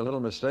he was a little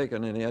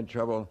mistaken, and he had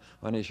trouble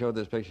when he showed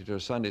this picture to a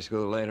Sunday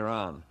school later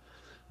on.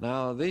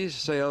 Now these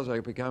sails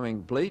are becoming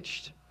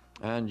bleached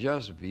and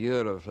just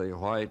beautifully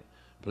white,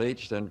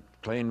 bleached and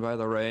cleaned by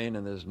the rain,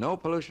 and there's no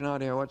pollution out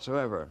here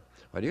whatsoever.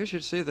 But you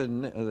should see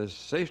the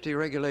safety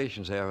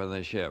regulations they have on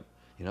the ship.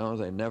 You know,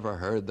 they never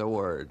heard the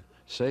word.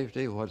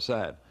 Safety, what's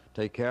that?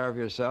 Take care of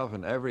yourself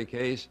in every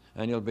case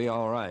and you'll be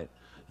all right.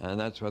 And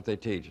that's what they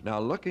teach. Now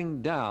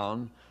looking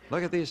down,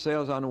 look at these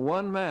sails on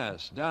one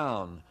mast.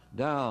 Down,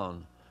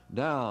 down,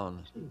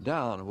 down,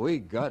 down. We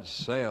got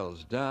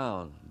sails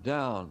down,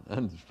 down.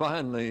 And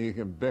finally you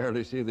can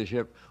barely see the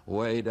ship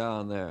way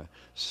down there.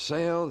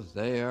 Sails,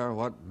 they are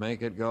what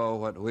make it go,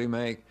 what we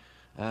make,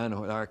 and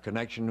our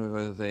connection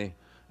with the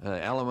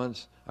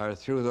elements are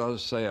through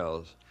those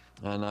sails.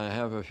 And I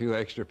have a few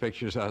extra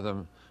pictures of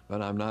them,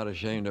 but I'm not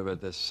ashamed of it.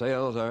 The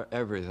sails are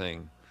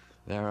everything.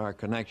 They're our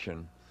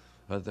connection.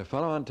 But the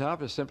fellow on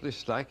top is simply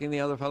stacking the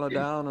other fellow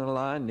down in a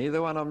line.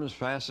 Neither one of them is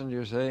fastened,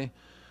 you see.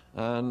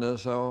 And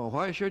so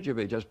why should you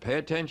be? Just pay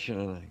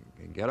attention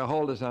and get a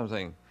hold of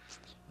something.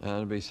 And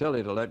it'd be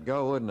silly to let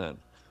go, wouldn't it?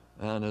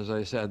 And as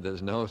I said,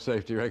 there's no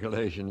safety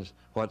regulations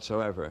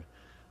whatsoever.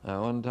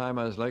 One time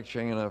I was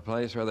lecturing in a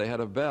place where they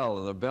had a bell,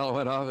 and the bell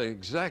went off at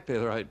exactly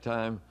the right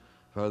time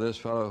for this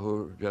fellow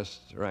who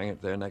just rang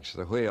it there next to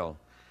the wheel.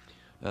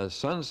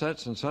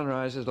 Sunsets and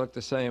sunrises look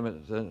the same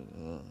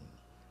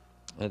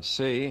at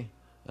sea,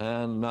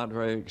 and not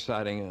very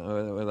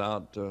exciting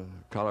without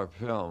color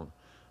film.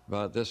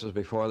 But this was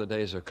before the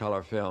days of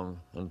color film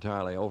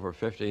entirely, over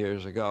 50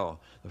 years ago.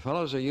 The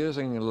fellows are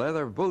using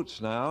leather boots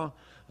now.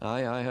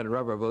 I had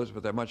rubber boots,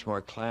 but they're much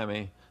more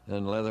clammy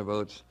than leather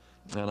boots.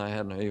 And I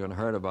hadn't even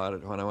heard about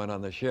it when I went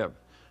on the ship.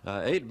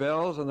 8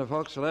 bells in the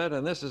forecastle,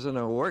 and this is in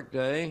a work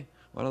day,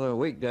 one of the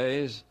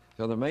weekdays,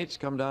 so the mates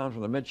come down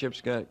from the midships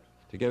to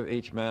give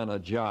each man a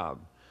job.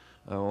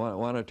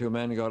 One or two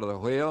men go to the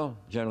wheel,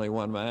 generally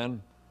one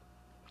man,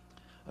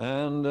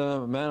 and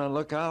man on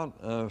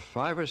lookout,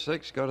 5 or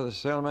 6 go to the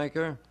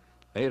sailmaker,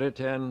 8 or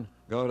 10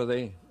 go to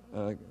the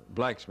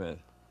blacksmith.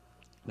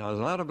 Now there's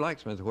a lot of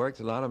blacksmith work,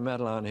 there's a lot of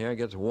metal on here,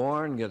 gets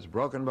worn, gets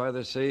broken by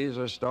the seas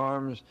or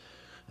storms,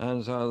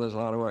 and so there's a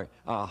lot of work.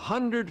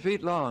 100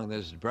 feet long,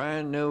 this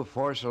brand new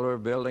foresail we're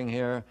building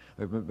here.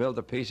 We've built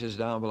the pieces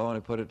down below and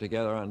we put it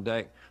together on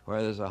deck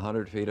where there's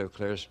 100 feet of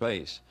clear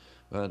space.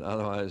 But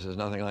otherwise there's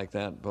nothing like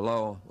that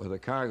below with the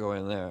cargo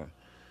in there.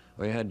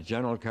 We had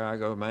general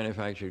cargo,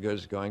 manufactured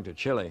goods going to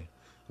Chile.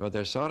 But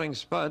they're sorting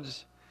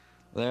spuds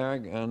there,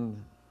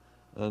 and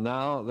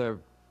now they're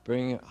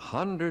bringing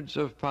hundreds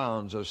of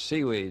pounds of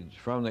seaweed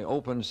from the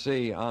open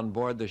sea on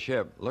board the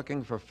ship,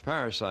 looking for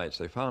parasites.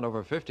 They found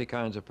over 50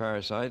 kinds of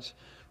parasites,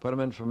 put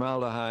them in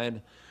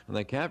formaldehyde, and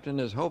the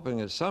captain is hoping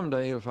that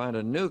someday he'll find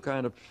a new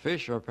kind of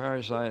fish or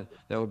parasite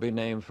that will be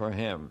named for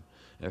him.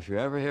 If you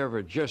ever hear of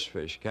a Jus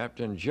fish,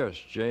 Captain Jus,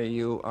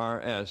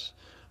 J-U-R-S,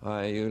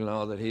 you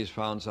know that he's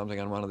found something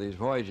on one of these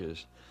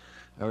voyages.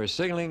 We're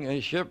signaling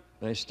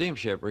a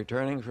steamship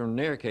returning from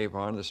near Cape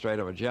Horn, the Strait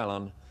of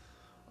Magellan.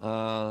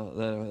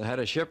 They had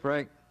a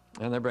shipwreck,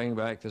 and they're bringing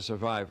back the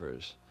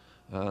survivors.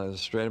 The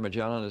Strait of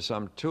Magellan is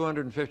some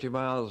 250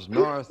 miles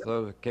north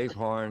of Cape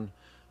Horn,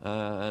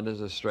 and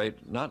is a strait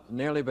not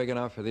nearly big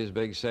enough for these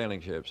big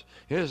sailing ships.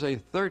 Here's a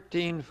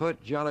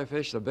 13-foot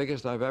jellyfish, the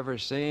biggest I've ever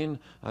seen.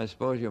 I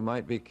suppose you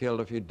might be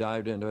killed if you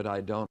dived into it.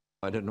 I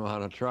didn't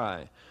want to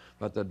try.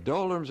 But the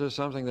doldrums are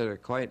something that are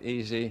quite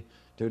easy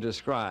to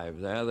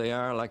describe. There they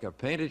are, like a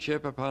painted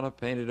ship upon a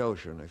painted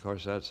ocean. Of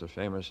course, that's a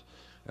famous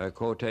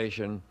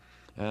quotation.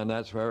 And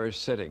that's where we're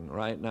sitting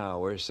right now.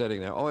 We're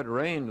sitting there. Oh, it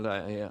rained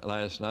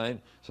last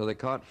night, so they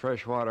caught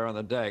fresh water on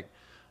the deck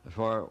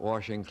for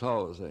washing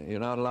clothes. You're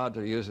not allowed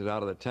to use it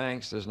out of the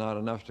tanks. There's not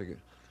enough to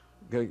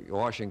go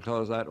washing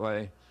clothes that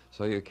way,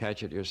 so you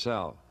catch it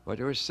yourself. But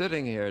we're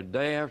sitting here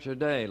day after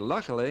day.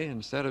 Luckily,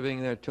 instead of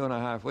being there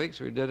 2.5 weeks,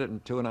 we did it in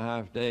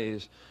 2.5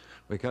 days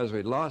because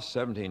we'd lost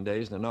 17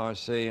 days in the North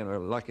Sea and we're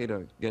lucky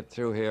to get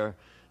through here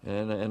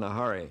in a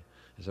hurry.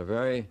 It's a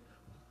very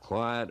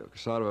quiet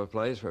sort of a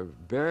place. We're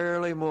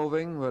barely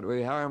moving, but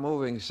we are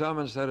moving some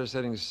instead of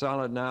sitting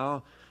solid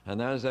now. And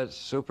there's that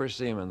super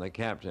seaman, the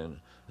captain,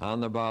 on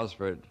the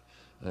bowsprit,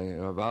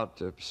 about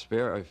to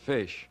spear a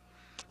fish.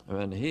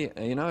 And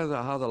you know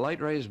how the light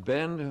rays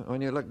bend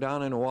when you look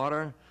down in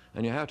water?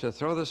 And you have to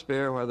throw the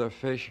spear where the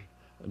fish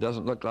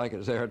doesn't look like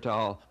it's there at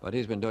all, but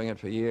he's been doing it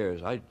for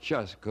years. I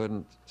just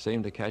couldn't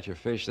seem to catch a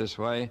fish this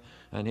way,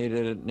 and he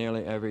did it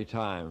nearly every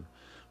time.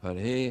 But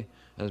he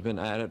has been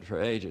at it for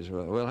ages.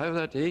 We'll have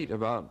that to eat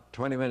about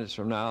 20 minutes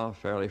from now,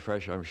 fairly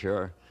fresh, I'm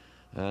sure,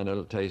 and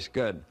it'll taste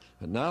good.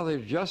 But now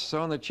they've just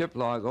sewn the chip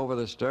log over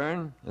the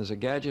stern. There's a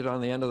gadget on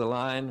the end of the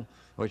line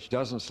which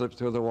doesn't slip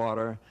through the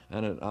water,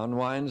 and it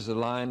unwinds the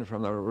line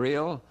from the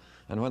reel.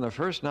 And when the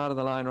first knot of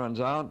the line runs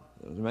out,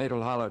 the mate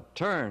will holler,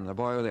 turn. The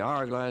boy with the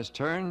hourglass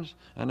turns,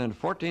 and in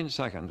 14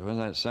 seconds, when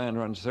that sand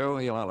runs through,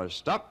 he'll holler,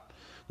 stop.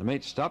 The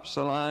mate stops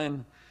the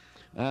line,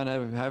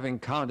 and having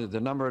counted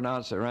the number of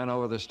knots that ran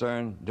over the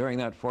stern during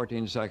that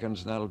 14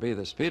 seconds, that'll be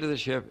the speed of the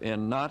ship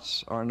in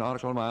knots or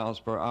nautical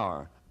miles per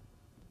hour.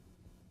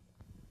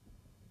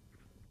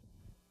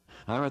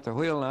 I'm at the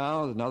wheel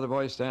now, there's another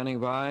boy standing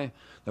by.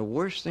 The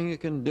worst thing you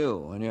can do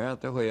when you're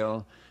at the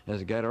wheel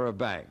is get her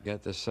aback,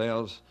 get the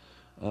sails,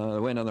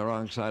 the wind on the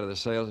wrong side of the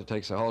sails. It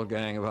takes the whole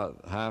gang about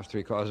half,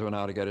 three-quarters of an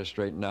hour to get her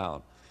straightened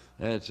out.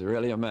 It's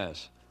really a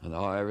mess, and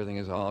everything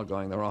is all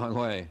going the wrong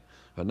way.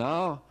 But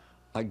now,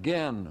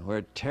 again,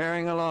 we're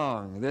tearing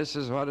along. This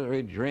is what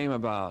we dream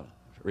about,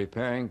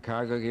 repairing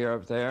cargo gear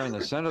up there. In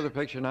the center of the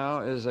picture now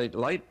is a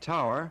light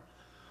tower,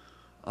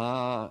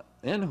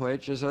 in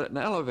which is an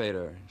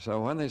elevator. So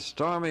when the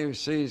stormy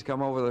seas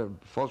come over the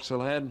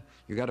forecastle head,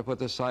 you got to put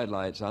the side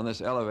lights on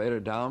this elevator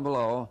down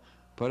below,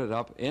 put it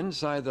up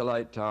inside the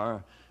light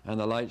tower, and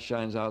the light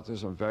shines out through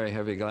some very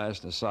heavy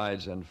glass in the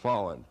sides and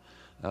forward.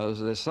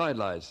 Those are the side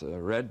lights, the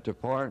red to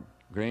port,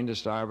 green to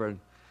starboard,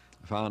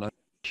 found on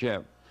the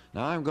ship.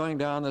 Now I'm going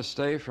down the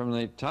stay from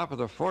the top of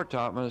the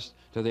foretopmast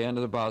to the end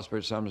of the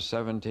bowsprit, some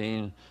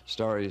 17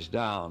 stories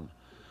down.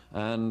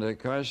 And of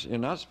course, you're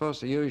not supposed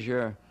to use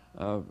your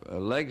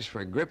legs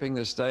for gripping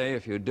the stay.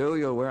 If you do,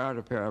 you'll wear out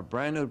a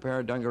brand new pair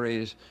of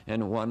dungarees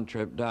in one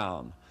trip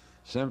down.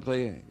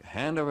 Simply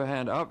hand over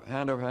hand up,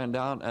 hand over hand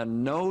down,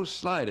 and no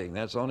sliding.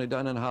 That's only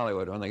done in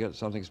Hollywood when they get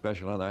something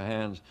special on their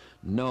hands.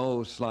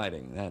 No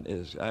sliding. That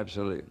is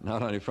absolutely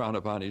not only frowned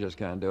upon, you just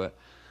can't do it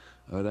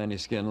with any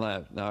skin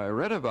left. Now, I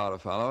read about a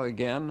fellow,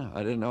 again,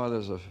 I didn't know whether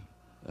it was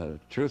a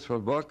truthful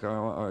book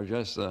or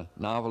just a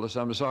novel of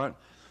some sort.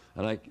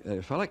 And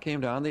a fellow came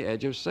down the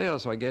edge of sail,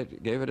 so I gave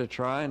it a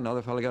try.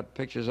 Another fellow got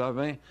pictures of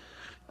me,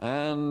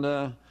 and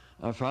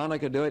I found I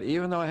could do it,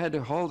 even though I had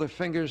to hold the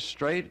fingers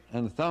straight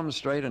and thumb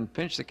straight and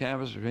pinch the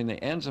canvas between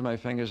the ends of my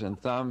fingers and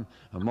thumb,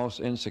 a most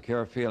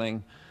insecure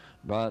feeling,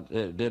 but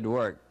it did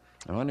work.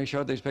 And when we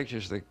showed these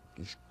pictures, the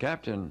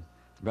captain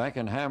back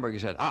in Hamburg, he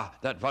said,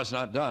 that was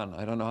not done.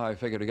 I don't know how I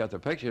figured he got the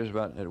pictures,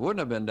 but it wouldn't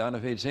have been done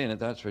if he'd seen it,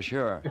 that's for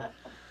sure.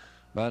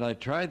 But I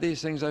tried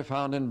these things I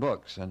found in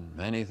books, and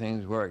many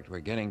things worked.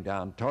 We're getting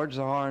down towards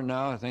the Horn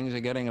now. Things are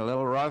getting a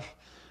little rough.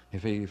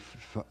 If he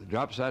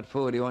drops that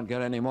food, he won't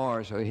get any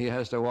more, so he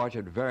has to watch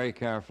it very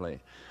carefully.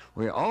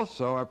 We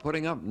also are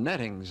putting up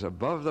nettings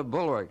above the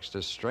bulwarks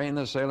to strain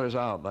the sailors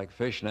out, like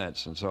fish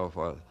nets and so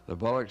forth. The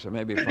bulwarks are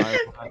maybe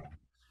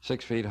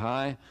 6 feet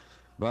high,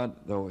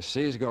 but the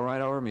seas go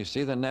right over them. You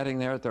see the netting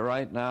there at the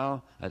right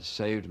now? That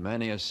saved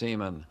many a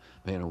seaman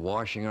being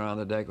washing around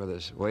the deck with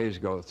his waves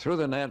go through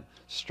the net,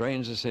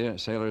 strains the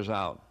sailors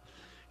out.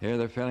 Here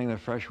they're filling the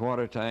fresh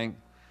water tank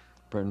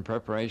in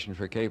preparation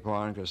for Cape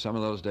Horn, because some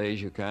of those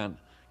days you can't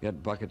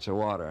get buckets of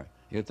water.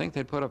 You'd think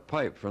they'd put a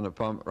pipe from the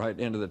pump right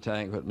into the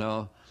tank, but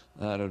no,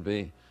 that would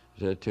be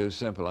too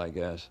simple, I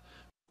guess.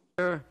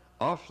 We're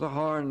off the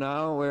Horn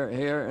now. We're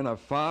here in a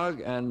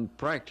fog and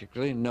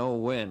practically no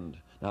wind.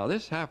 Now,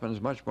 this happens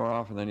much more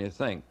often than you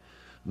think,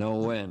 no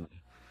wind.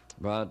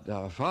 But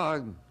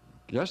fog,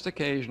 just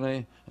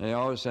occasionally, and they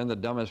always send the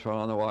dumbest fellow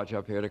on the watch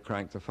up here to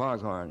crank the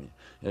foghorn.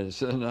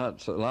 It's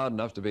not so loud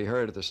enough to be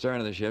heard at the stern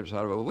of the ship,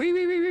 sort of a wee,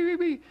 wee, wee, wee, wee,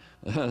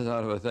 wee,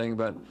 sort of a thing,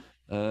 but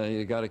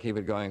you got to keep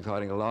it going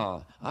according to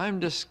law. I'm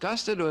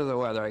disgusted with the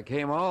weather. I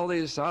came all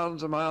these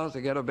thousands of miles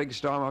to get a big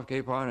storm off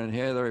Cape Horn, and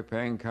here they're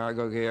repairing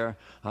cargo gear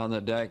on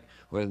the deck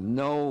with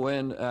no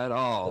wind at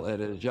all.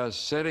 It is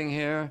just sitting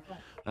here,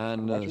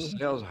 and the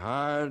sails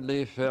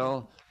hardly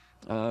fill.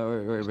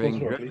 We're being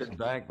drifted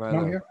back by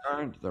the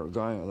current. They're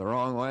going the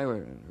wrong way.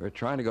 We're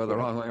trying to go the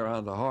wrong way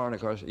around the Horn.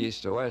 Of course,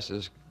 east to west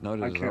is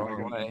noted as the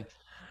wrong way.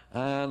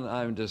 And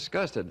I'm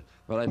disgusted.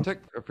 But I took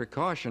a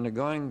precaution of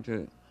going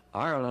to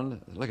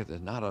Ireland. Look at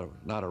this, not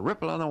a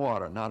ripple on the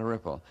water, not a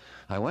ripple.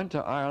 I went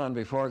to Ireland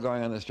before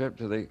going on this trip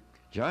to the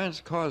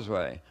Giant's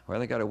Causeway, where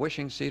they got a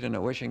wishing seat and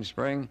a wishing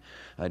spring.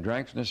 I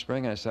drank from the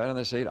spring, I sat on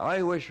the seat.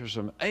 I wish for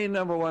some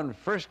A1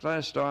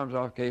 first-class storms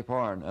off Cape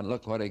Horn, and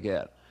look what I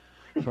get.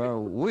 For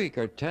a week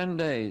or 10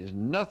 days,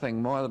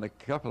 nothing more than a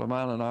couple of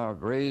mile-an-hour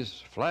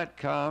breeze, flat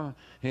calm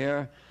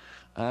here.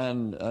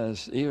 And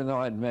even though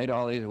I'd made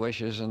all these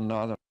wishes in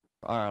Northern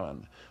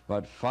Ireland,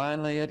 but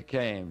finally it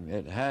came.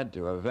 It had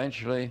to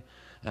eventually,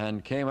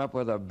 and came up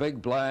with a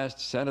big blast,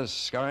 sent us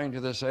scurrying to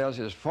the sails.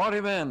 There's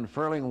 40 men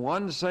furling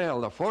one sail,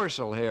 the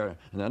foresail here,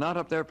 and they're not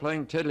up there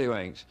playing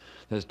tiddlywinks.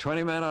 There's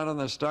 20 men out on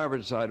the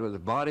starboard side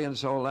with body and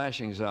soul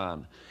lashings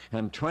on,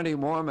 and 20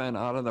 more men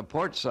out on the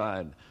port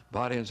side,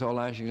 body and soul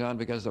lashings on,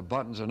 because the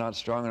buttons are not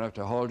strong enough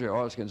to hold your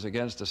oilskins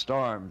against the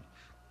storm.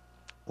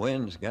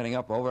 Winds getting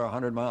up over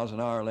 100 miles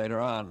an hour later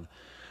on.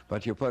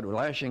 But you put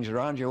lashings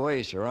around your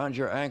waist, around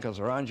your ankles,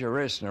 around your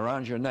wrists, and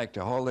around your neck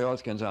to hold the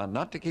oilskins on,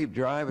 not to keep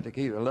dry, but to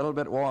keep a little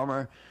bit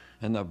warmer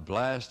in the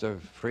blast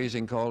of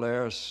freezing cold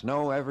air.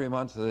 Snow every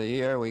month of the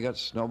year. We got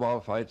snowball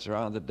fights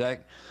around the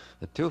deck.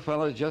 The two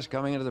fellows just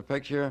coming into the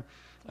picture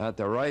at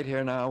the right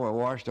here now were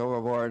washed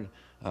overboard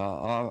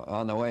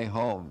on the way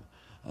home.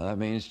 That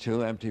means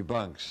 2 empty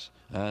bunks,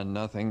 and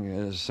nothing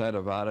is said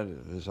about it.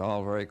 It's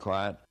all very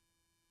quiet.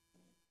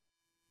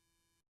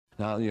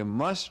 Now, you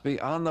must be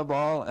on the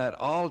ball at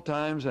all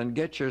times and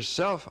get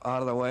yourself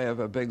out of the way of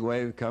a big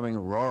wave coming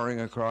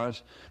roaring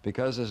across,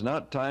 because there's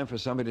not time for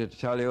somebody to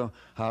tell you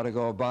how to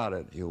go about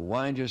it. You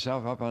wind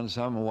yourself up on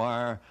some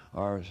wire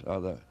or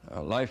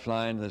a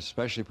lifeline that's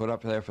specially put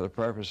up there for the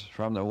purpose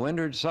from the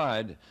windward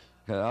side,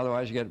 because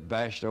otherwise you get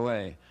bashed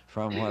away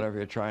from whatever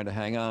you're trying to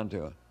hang on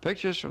to.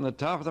 Pictures from the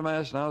top of the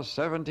mast now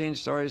 17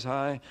 stories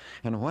high,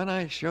 and when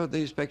I showed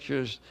these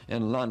pictures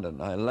in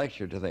London, I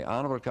lectured to the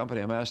Honorable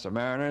Company of Master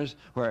Mariners,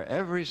 where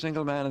every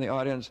single man in the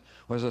audience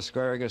was a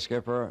squerriga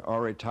skipper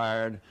or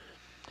retired,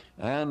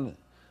 and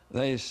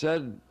they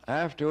said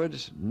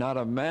afterwards, not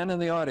a man in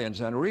the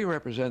audience, and we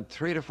represent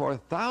 3,000 to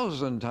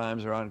 4,000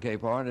 times around Cape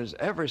Horn, has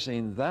ever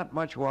seen that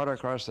much water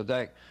across the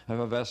deck of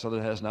a vessel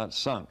that has not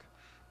sunk.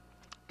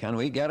 Can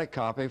we get a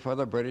copy for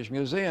the British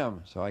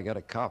Museum? So I got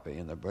a copy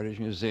in the British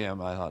Museum.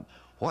 I thought,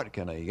 what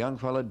can a young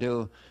fellow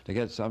do to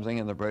get something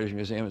in the British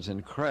Museum? It's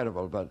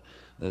incredible, but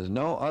there's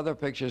no other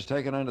pictures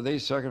taken under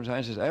these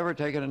circumstances ever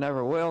taken and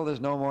never will.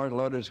 There's no more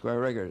loaded square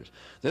riggers.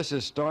 This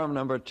is storm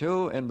number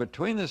 2, and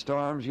between the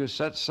storms you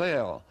set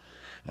sail.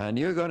 And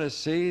you're going to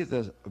see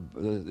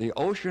the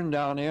ocean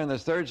down here in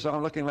this third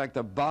storm looking like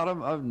the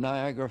bottom of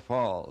Niagara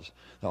Falls.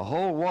 The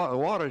whole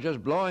water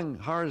just blowing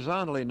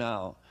horizontally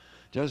now.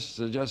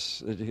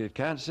 It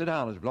can't sit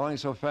down. It's blowing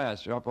so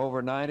fast. You're up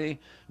over 90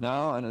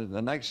 now, and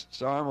the next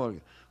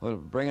storm will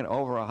bring it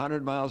over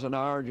 100 miles an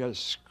hour,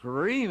 just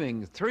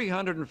screaming,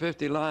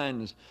 350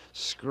 lines,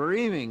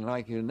 screaming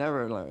like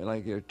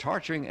you're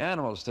torturing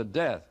animals to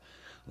death.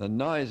 The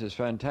noise is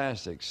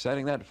fantastic.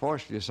 Setting that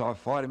forcefully, you saw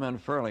 40 men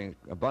furling.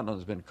 A bundle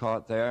has been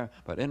caught there.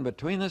 But in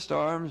between the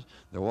storms,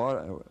 the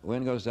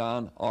wind goes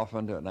down off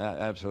into an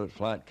absolute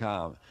flat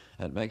calm.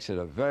 It makes it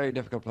a very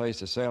difficult place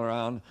to sail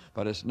around,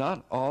 but it's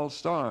not all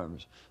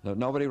storms.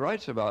 Nobody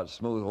writes about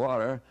smooth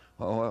water.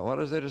 Well, what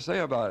is there to say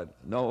about it?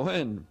 No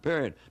wind,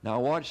 period.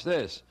 Now watch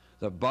this.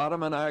 The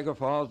bottom of Niagara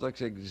Falls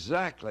looks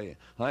exactly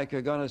like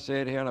you're going to see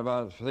it here in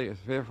about 3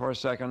 or 4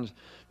 seconds,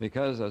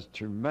 because a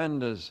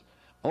tremendous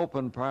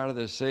open part of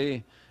the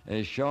sea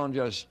is shown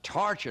just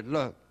tortured.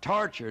 Look,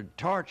 tortured,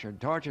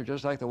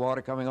 just like the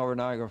water coming over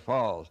Niagara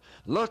Falls.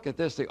 Look at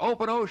this, the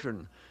open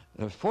ocean.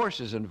 The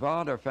forces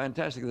involved are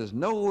fantastic. There's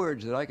no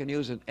words that I can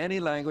use in any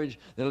language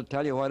that'll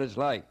tell you what it's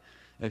like.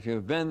 If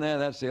you've been there,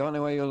 that's the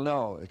only way you'll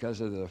know, because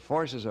the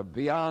forces are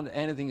beyond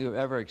anything you've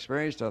ever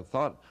experienced or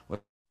thought was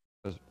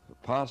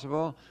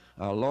possible.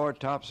 Our lower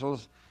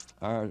topsails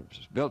are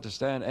built to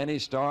stand any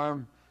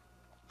storm,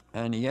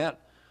 and yet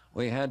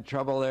we had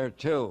trouble there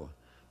too.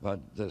 But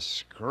the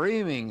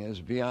screaming is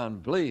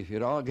beyond belief.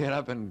 You'd all get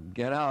up and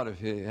get out if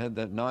you had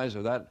that noise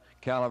of that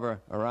caliber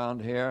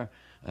around here.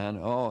 And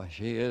oh,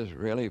 she is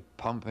really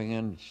pumping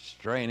and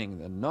straining.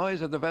 The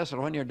noise of the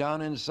vessel when you're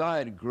down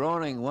inside,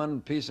 groaning one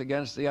piece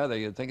against the other.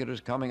 You'd think it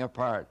was coming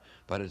apart,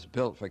 but it's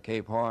built for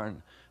Cape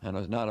Horn and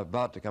was not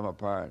about to come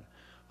apart.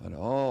 But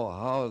oh,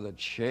 how the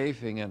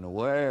chafing and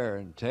wear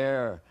and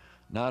tear,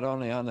 not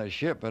only on the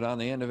ship, but on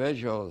the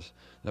individuals.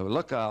 The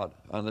lookout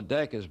on the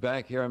deck is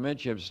back here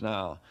amidships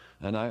now.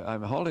 And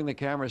I'm holding the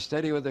camera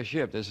steady with the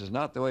ship. This is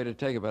not the way to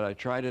take it, but I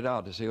tried it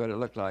out to see what it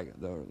looked like.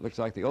 It looks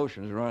like the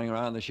ocean is running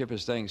around. The ship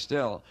is staying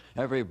still.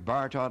 Every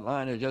bar taut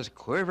line is just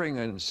quivering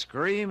and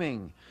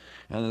screaming.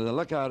 And the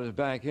lookout is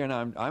back here.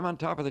 Now I'm on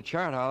top of the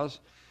chart house.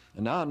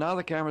 And now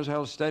the camera's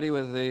held steady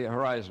with the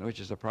horizon, which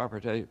is the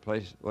proper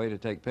way to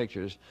take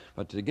pictures.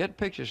 But to get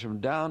pictures from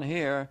down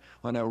here,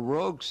 when a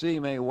rogue sea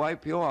may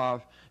wipe you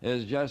off,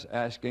 is just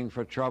asking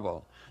for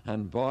trouble.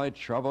 And boy,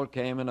 trouble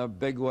came in a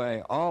big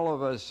way. All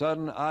of a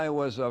sudden, I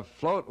was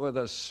afloat with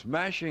a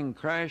smashing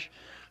crash.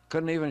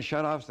 Couldn't even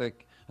shut off the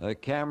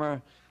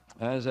camera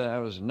as I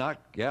was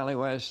knocked galley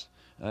west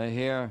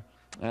here.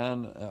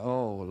 And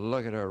oh,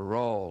 look at her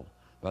roll.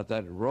 But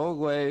that rogue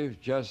wave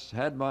just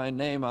had my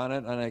name on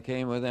it, and I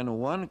came within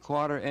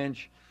 1/4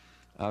 inch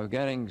of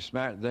getting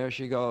smashed. There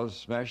she goes,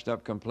 smashed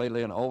up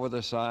completely and over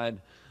the side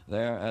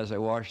there as I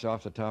washed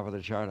off the top of the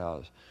chart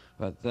house.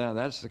 But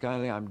that's the kind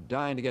of thing I'm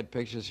dying to get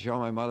pictures to show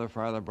my mother,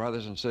 father,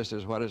 brothers, and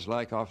sisters what it's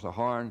like off the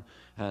Horn,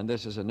 and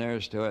this is the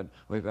nearest to it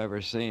we've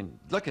ever seen.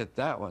 Look at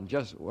that one.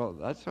 Well,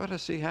 that's what I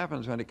see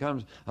happens when it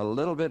comes a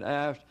little bit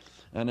aft,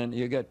 and then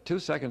you get 2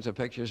 seconds of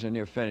pictures and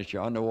you're finished.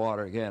 You're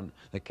underwater again.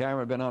 The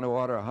camera had been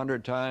underwater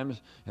 100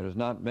 times. It was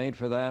not made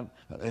for that.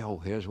 But,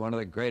 oh, here's one of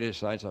the greatest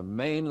sights, a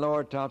main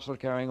lower topsail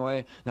carrying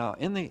away. Now,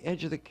 in the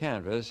edge of the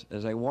canvas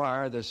is a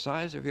wire the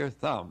size of your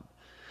thumb.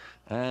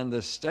 And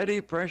the steady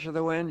pressure of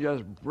the wind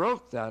just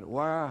broke that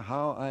wire.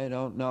 How, I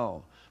don't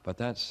know. But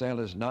that sail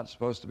is not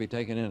supposed to be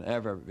taken in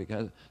ever,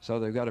 so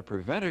they've got a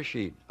preventer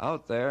sheet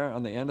out there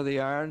on the end of the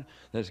yard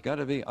that's got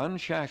to be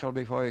unshackled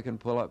before you can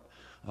pull up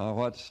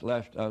what's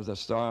left of the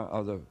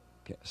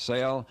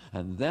sail,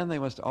 and then they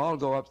must all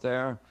go up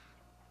there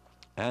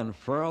and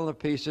furl the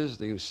pieces.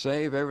 You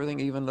save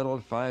everything, even little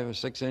 5 or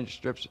 6 inch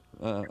strips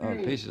of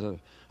pieces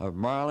of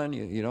marlin.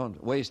 You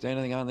don't waste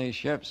anything on these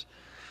ships.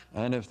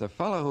 And if the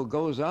fellow who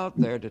goes out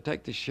there to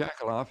take the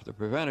shackle off the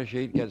preventer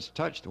sheet gets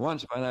touched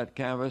once by that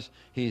canvas,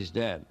 he's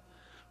dead.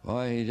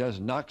 Boy, he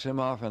just knocks him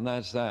off, and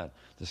that's that.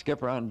 The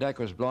skipper on deck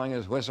was blowing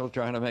his whistle,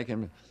 trying to make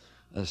him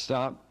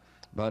stop,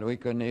 but we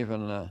couldn't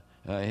even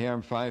hear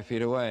him 5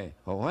 feet away.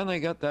 Well, when they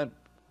got that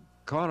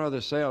corner of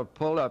the sail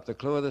pulled up, the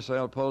clew of the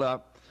sail pulled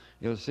up,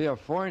 you'll see a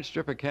 4-inch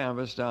strip of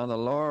canvas down the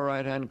lower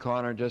right-hand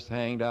corner just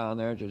hanging down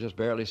there. You just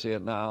barely see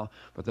it now.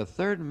 But the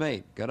third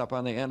mate got up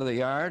on the end of the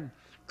yard,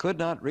 could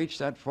not reach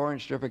that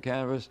 4-inch strip of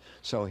canvas,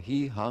 so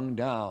he hung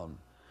down.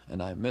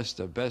 And I missed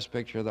the best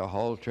picture of the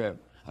whole trip.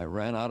 I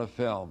ran out of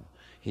film.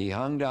 He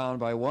hung down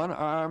by one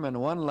arm and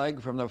one leg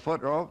from the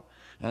foot rope,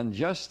 and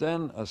just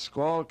then a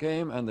squall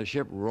came and the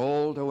ship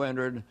rolled to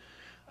windward,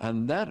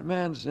 and that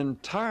man's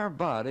entire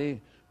body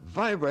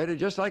vibrated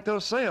just like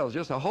those sails.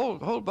 Just the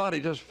whole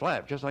body just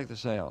flapped just like the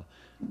sail.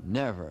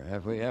 Never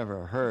have we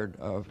ever heard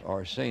of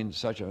or seen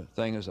such a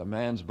thing as a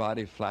man's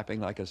body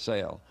flapping like a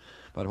sail.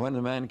 But when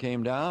the man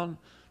came down,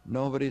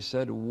 nobody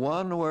said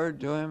one word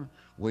to him.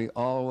 We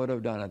all would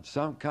have done it.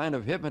 Some kind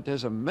of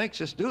hypnotism makes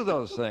us do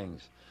those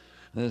things.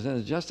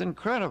 It's just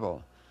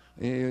incredible.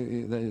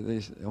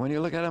 When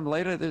you look at them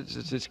later,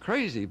 it's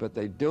crazy, but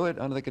they do it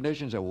under the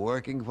conditions of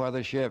working for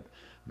the ship,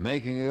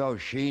 making you go,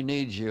 she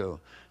needs you.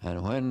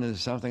 And when there's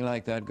something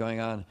like that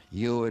going on,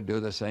 you would do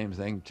the same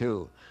thing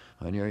too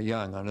when you're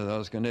young under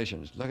those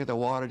conditions. Look at the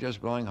water just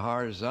blowing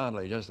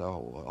horizontally. Just the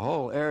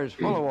whole air is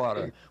full of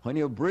water. When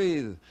you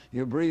breathe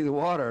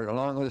water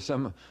along with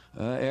some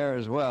air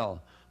as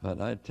well. But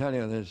I tell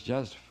you, it's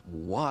just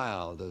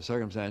wild, the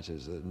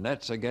circumstances. The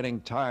nets are getting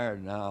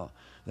tired now.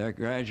 They're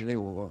gradually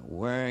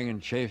wearing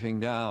and chafing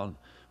down,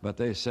 but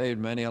they saved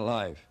many a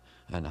life.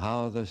 And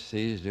how the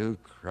seas do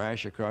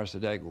crash across the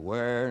deck,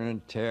 wear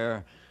and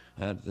tear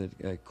at the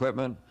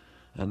equipment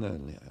and the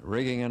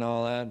rigging and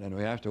all that, and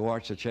we have to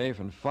watch the chafe.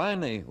 And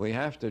finally, we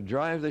have to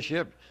drive the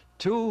ship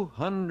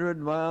 200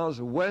 miles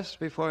west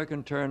before it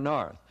can turn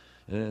north.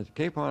 And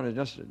Cape Horn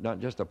is not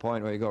just a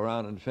point where you go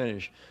around and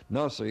finish.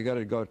 No, so you got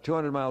to go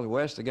 200 miles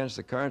west against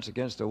the currents,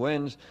 against the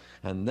winds,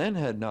 and then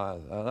head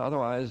north.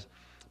 Otherwise,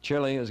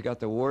 Chile has got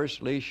the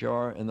worst lee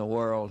shore in the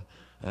world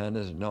and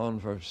is known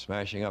for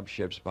smashing up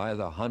ships by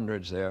the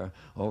hundreds there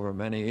over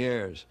many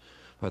years.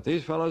 But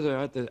these fellows are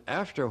at the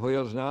after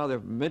wheels now. Their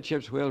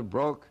midships wheels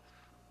broke,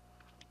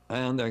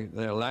 and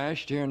they're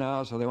lashed here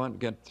now, so they won't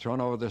get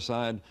thrown over the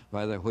side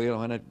by the wheel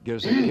when it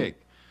gives a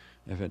kick.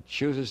 If it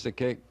chooses to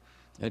kick,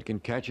 it can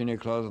catch in your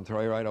clothes and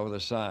throw you right over the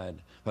side.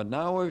 But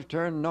now we've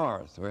turned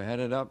north. We're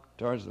headed up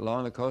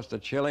along the coast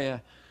of Chile.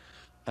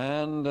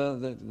 And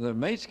the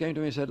mates came to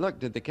me and said, look,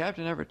 did the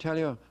captain ever tell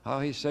you how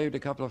he saved a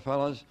couple of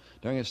fellows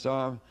during a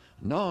storm?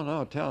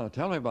 No,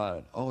 tell me about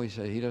it. Oh, he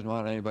said he doesn't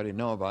want anybody to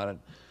know about it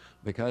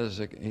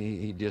because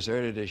he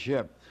deserted his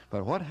ship.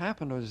 But what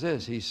happened was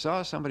this. He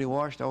saw somebody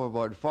washed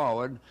overboard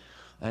forward,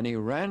 and he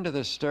ran to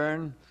the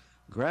stern,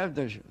 grabbed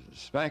the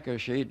spanker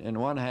sheet in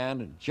one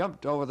hand, and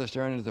jumped over the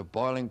stern into the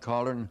boiling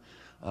cauldron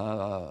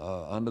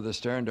under the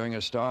stern during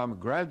a storm,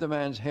 grabbed the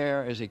man's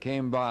hair as he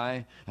came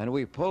by, and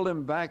we pulled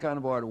him back on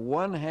board.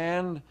 One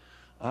hand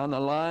on the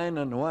line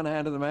and one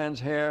hand of the man's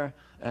hair,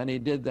 and he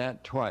did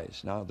that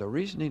twice. Now, the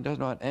reason he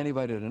doesn't want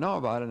anybody to know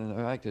about it, and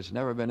the fact it's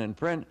never been in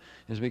print,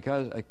 is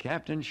because a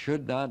captain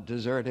should not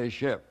desert his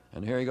ship.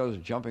 And here he goes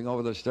jumping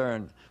over the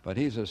stern, but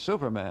he's a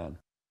Superman.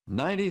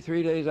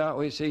 93 days out,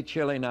 we see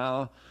Chile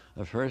now,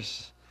 the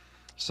first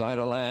sight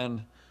of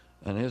land.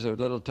 And here's a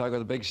little tug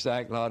with a big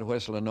stack, loud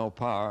whistle, and no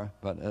power,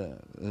 but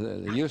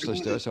useless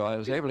to us. So I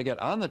was able to get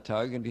on the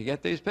tug and to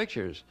get these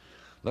pictures.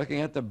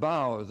 Looking at the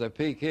bow of the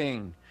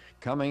Peking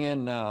coming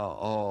in now.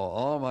 Oh,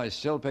 all my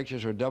still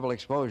pictures were double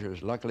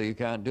exposures. Luckily, you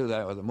can't do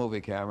that with a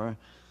movie camera.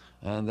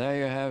 And there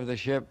you have the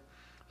ship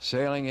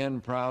sailing in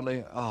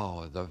proudly.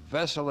 Oh, the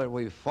vessel that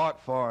we fought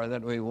for,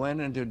 that we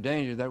went into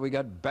danger, that we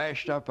got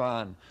bashed up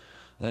on,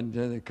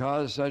 that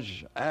caused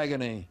such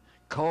agony,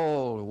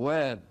 cold,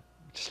 wet,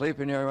 sleep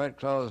in your wet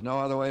clothes, no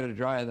other way to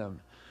dry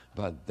them.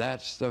 But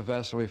that's the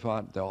vessel we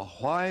fought.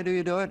 Why do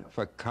you do it?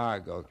 For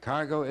cargo.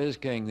 Cargo is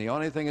king. The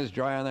only thing that's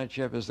dry on that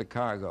ship is the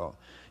cargo.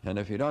 And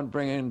if you don't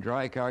bring in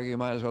dry cargo, you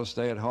might as well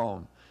stay at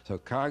home. So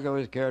cargo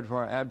is cared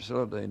for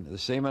absolutely. The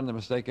seamen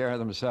must take care of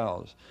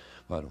themselves.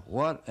 But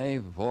what a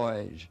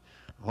voyage.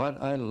 What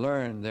I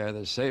learned there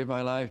that saved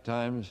my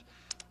lifetimes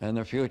and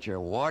the future.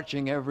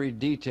 Watching every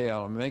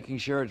detail, making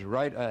sure it's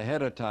right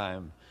ahead of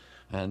time.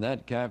 And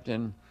that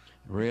captain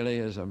really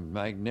is a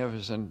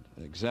magnificent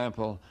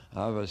example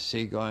of a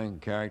seagoing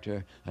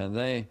character. And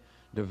they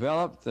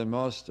developed the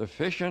most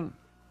efficient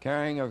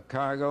carrying of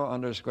cargo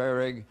under square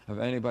rig of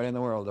anybody in the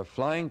world. The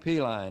Flying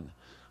P line.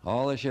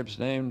 All the ships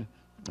named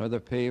with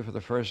a P for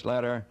the first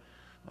letter,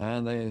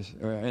 and they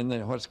are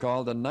in what's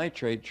called the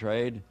nitrate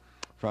trade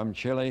from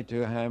Chile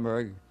to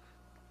Hamburg,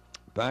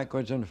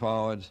 backwards and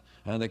forwards,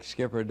 and the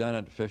skipper done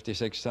it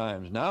 56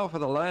 times. Now for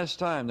the last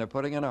time they're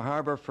putting in a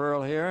harbor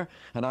furl here,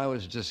 and I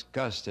was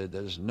disgusted.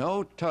 There's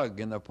no tug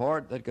in the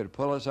port that could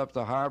pull us up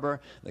the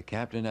harbor. The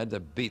captain had to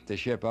beat the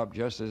ship up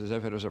just as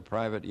if it was a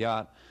private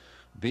yacht.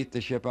 Beat the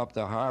ship up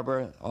the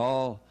harbor,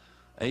 all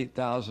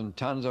 8,000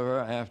 tons of her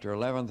after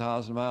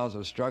 11,000 miles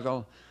of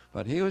struggle.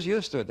 But he was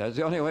used to it. That's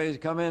the only way he's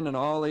come in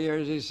all the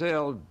years he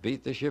sailed,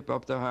 beat the ship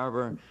up the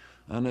harbor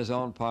on his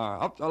own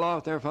power. Up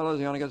aloft there,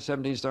 fellows. You only got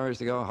 17 stories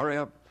to go. Hurry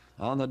up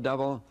on the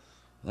double.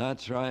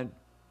 That's right.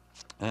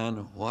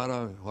 And what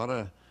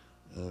a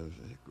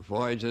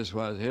voyage this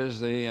was. Here's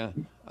the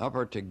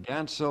upper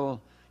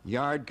Togansel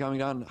yard coming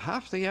down.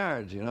 Half the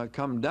yards, you know,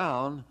 come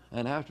down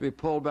and have to be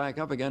pulled back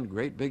up again.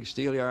 Great big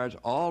steel yards,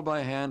 all by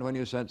hand when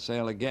you set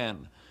sail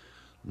again.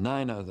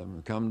 9 of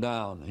them come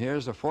down.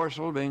 Here's the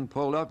foresail being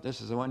pulled up. This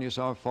is the one you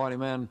saw 40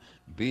 men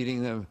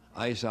beating the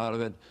ice out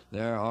of it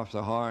there off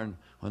the Horn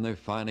when they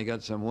finally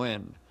got some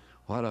wind.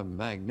 What a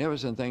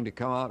magnificent thing to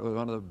come out with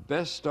one of the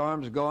best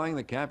storms going.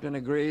 The captain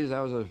agrees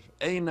that was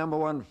a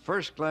 #1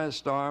 first-class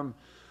storm,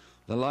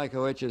 the like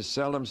of which is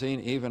seldom seen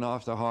even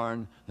off the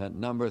Horn, that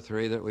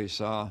 #3 that we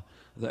saw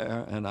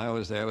there, and I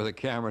was there with a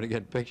camera to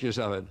get pictures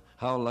of it.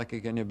 How lucky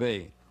can you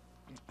be?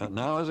 And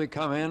now as we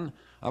come in,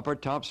 upper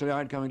topsail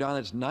yard coming down,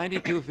 it's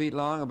 92 feet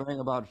long, bearing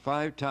about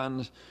 5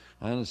 tons,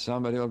 and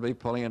somebody will be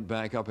pulling it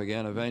back up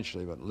again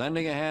eventually. But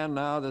lending a hand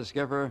now, the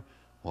skipper,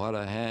 what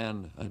a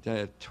hand. I tell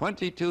you,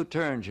 22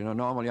 turns. You know,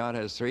 normal yacht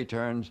has 3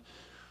 turns.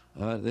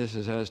 This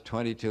has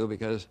 22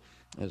 because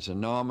it's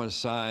enormous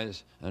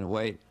size and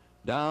weight.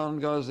 Down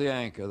goes the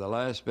anchor, the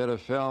last bit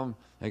of film,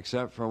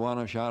 except for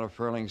one shot of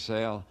furling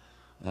sail.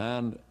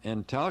 And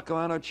in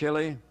Talcahuano,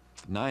 Chile,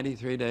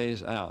 93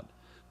 days out.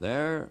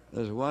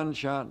 There's one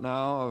shot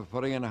now of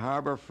putting in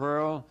harbor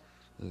furl.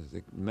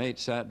 The mate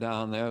sat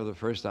down there the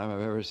first time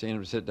I've ever seen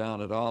him sit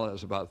down at all. It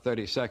was about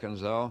 30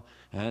 seconds, though,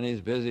 and he's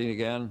busy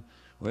again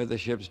with the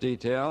ship's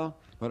detail.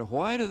 But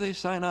why do they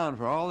sign on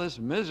for all this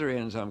misery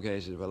in some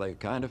cases? Well, they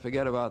kind of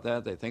forget about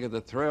that. They think of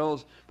the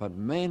thrills, but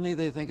mainly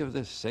they think of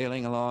the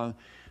sailing along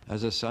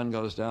as the sun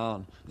goes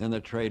down in the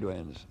trade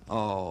winds.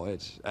 Oh,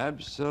 it's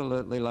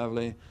absolutely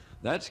lovely.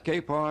 That's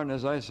Cape Horn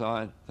as I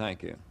saw it.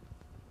 Thank you.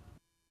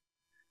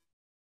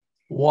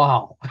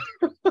 Wow.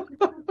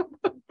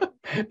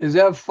 Is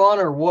that fun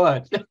or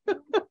what?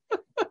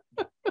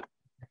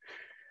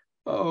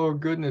 Oh,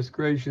 goodness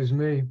gracious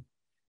me.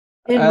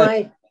 In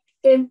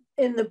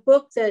the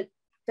book that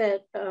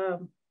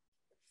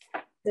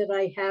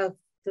I have,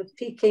 the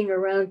Peking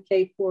around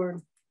Cape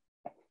Horn,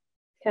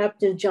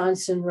 Captain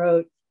Johnson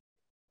wrote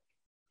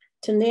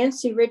to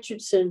Nancy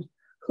Richardson,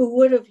 who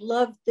would have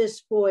loved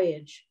this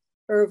voyage,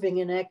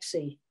 Irving and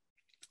Exie.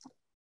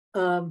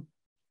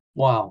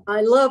 Wow.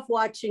 I love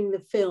watching the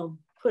film,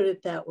 put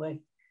it that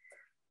way.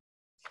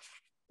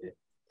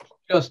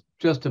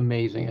 Just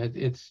amazing.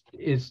 It's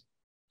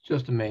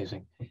just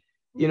amazing.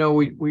 You know,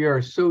 we are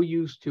so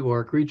used to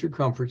our creature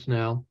comforts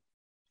now,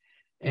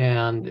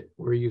 and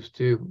we're used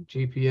to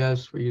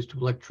GPS, we're used to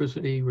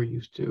electricity, we're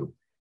used to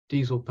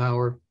diesel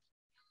power,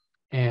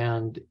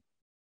 and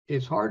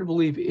it's hard to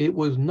believe it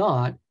was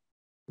not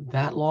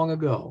that long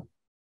ago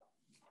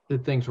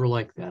that things were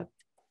like that.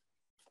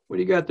 What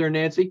do you got there,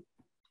 Nancy?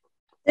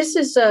 This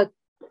is a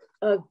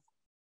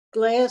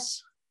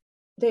glass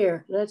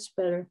there, that's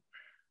better.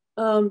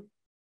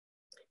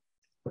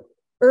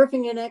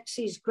 Irving and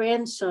Exie's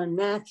grandson,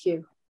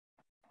 Matthew,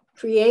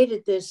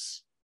 created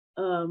this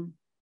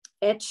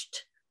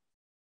etched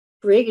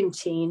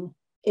brigantine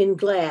in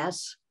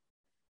glass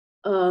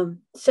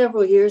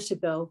several years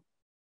ago,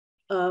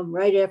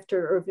 right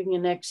after Irving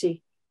and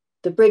Exie,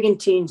 the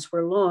brigantines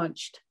were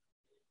launched.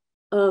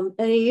 And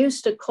he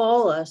used to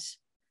call us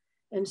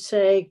and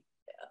say,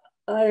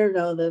 I don't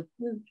know,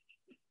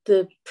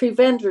 the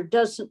preventer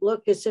doesn't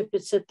look as if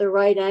it's at the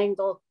right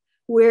angle.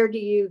 Where do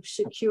you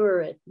secure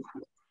it?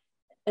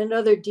 And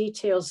other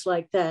details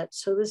like that.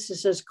 So this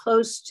is as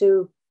close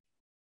to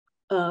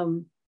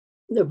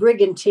the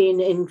brigantine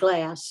in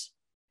glass.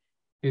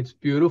 It's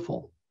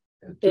beautiful.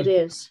 It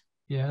is.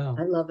 Yeah.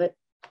 I love it.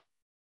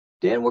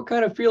 Dan, what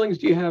kind of feelings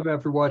do you have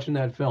after watching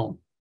that film?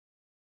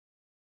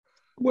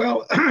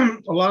 Well,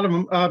 a lot of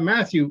them.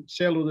 Matthew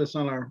sailed with us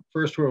on our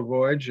first world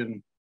voyage,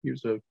 and he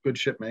was a good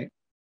shipmate.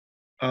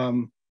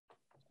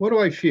 What do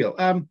I feel?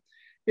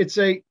 It's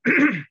a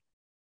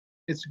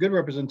it's a good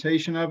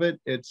representation of it.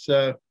 It's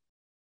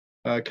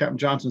Captain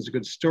Johnson's a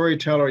good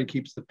storyteller. He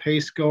keeps the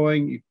pace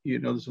going. You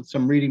know, there's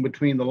some reading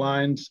between the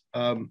lines.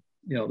 You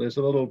know, there's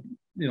a little,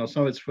 you know,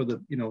 some of it's for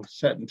the, you know,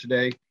 set in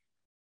today.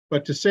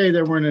 But to say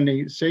there weren't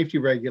any safety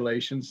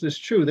regulations, it's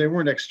true. There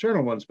weren't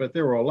external ones, but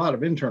there were a lot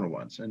of internal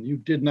ones, and you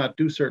did not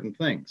do certain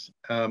things.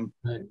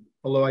 Right.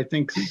 Although I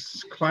think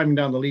climbing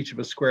down the leach of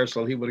a square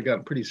cell, he would have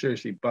gotten pretty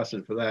seriously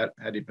busted for that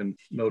had he been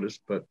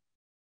noticed, but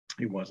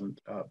he wasn't.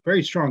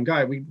 Very strong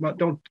guy.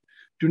 Do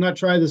not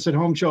try this at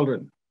home,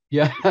 children.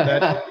 Yeah.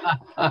 That,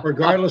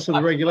 regardless of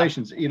the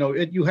regulations, you know,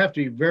 you have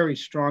to be very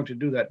strong to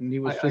do that, and he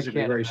was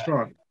physically very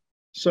strong.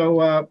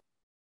 So, I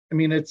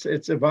mean, it's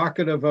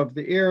evocative of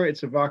the era.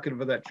 It's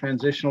evocative of that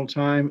transitional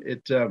time.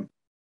 You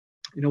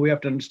know, we have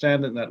to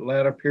understand that in that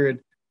latter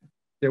period,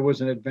 there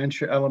was an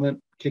adventure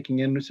element kicking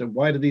in. So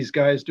why did these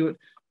guys do it?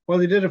 Well,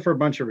 they did it for a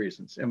bunch of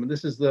reasons. I mean,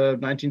 this is the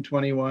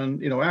 1921,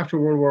 you know, after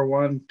World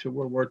War I to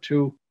World War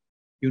II,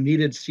 you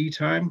needed sea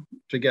time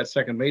to get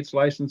second mate's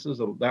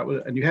licenses. That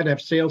was, and you had to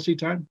have sail sea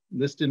time.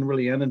 This didn't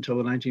really end until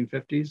the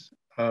 1950s.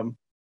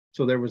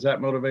 So there was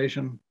that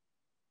motivation.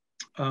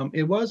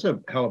 It was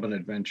a hell of an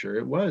adventure.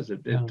 It was.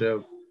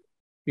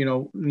 You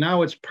know,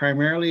 now it's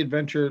primarily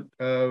adventure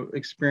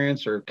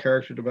experience or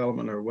character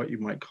development or what you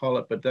might call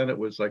it. But then it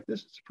was like,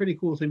 this is a pretty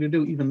cool thing to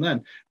do even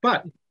then.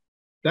 But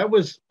that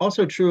was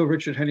also true of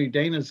Richard Henry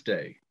Dana's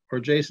day or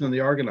Jason and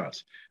the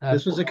Argonauts. Absolutely.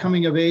 This was a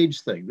coming of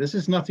age thing. This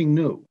is nothing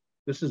new.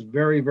 This is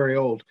very, very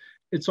old.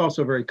 It's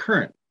also very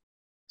current.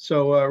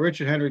 So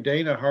Richard Henry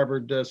Dana,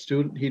 Harvard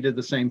student, he did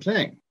the same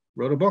thing,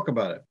 wrote a book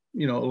about it.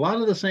 You know, a lot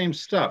of the same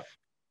stuff.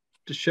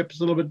 The ship is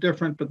a little bit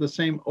different, but the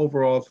same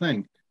overall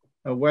thing.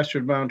 A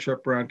westward bound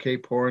trip around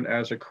Cape Horn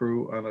as a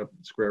crew on a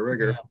square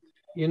rigger.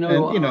 Yeah. You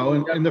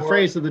know, in the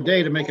phrase of the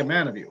day, to make a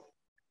man of you.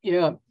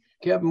 Yeah,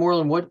 Captain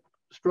Moreland, what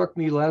struck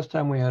me last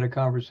time we had a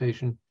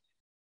conversation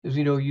is,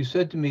 you know, you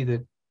said to me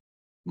that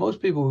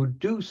most people who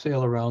do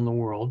sail around the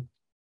world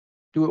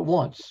do it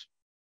once.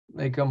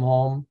 They come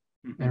home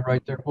and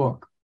write their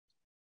book.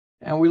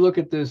 And we look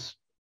at this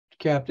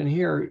captain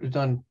here who's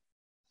done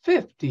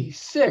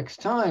 56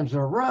 times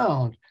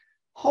around.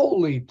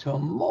 Holy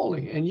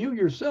tamale. And you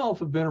yourself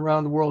have been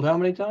around the world how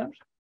many times?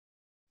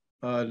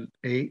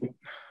 8.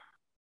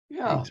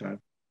 Yeah. 8 times.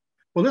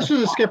 Well, this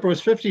was a skipper was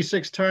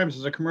 56 times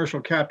as a commercial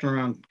captain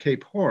around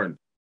Cape Horn.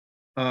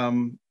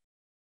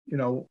 You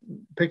know,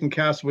 Picton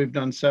Castle, we've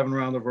done 7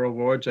 around the world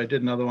voyage. I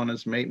did another one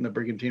as mate in the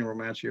Brigantine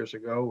Romance years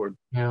ago. We're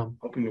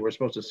hoping that we're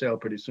supposed to sail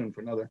pretty soon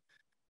for another.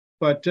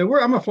 But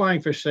I'm a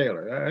flying fish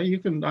sailor.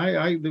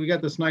 We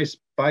got this nice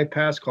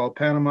bypass called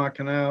Panama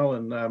Canal,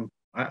 and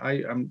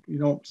you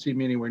don't see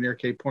me anywhere near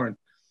Cape Horn.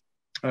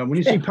 When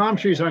you see palm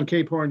trees on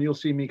Cape Horn, you'll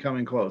see me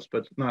coming close,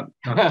 but not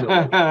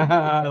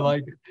I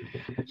like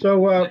it.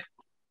 So,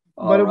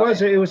 but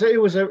it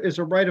was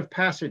a rite of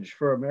passage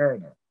for a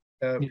mariner.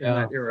 In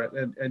that era,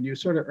 and you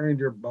sort of earned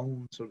your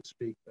bone, so to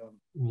speak.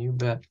 You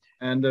bet.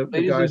 And the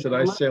guys that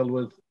I sailed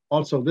with,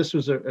 also, this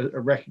was a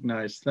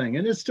recognized thing,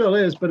 and it still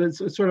is, but it's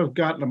sort of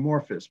gotten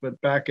amorphous. But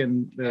back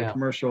in the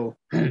commercial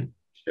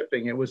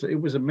shipping, it was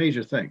a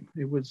major thing.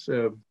 It was,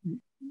 you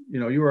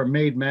know, you were a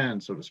made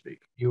man, so to speak.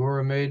 You were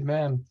a made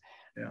man.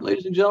 Yeah.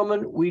 Ladies and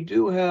gentlemen, we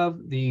do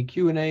have the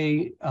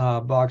Q&A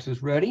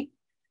boxes ready,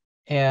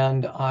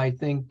 and I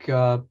think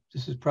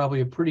this is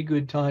probably a pretty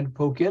good time to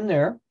poke in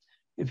there.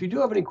 If you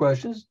do have any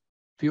questions,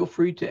 feel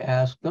free to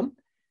ask them,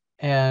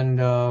 and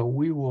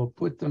we will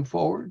put them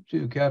forward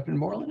to Captain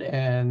Moreland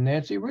and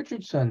Nancy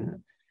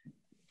Richardson.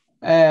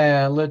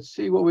 And let's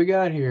see what we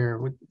got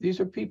here. These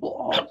are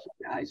people,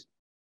 guys,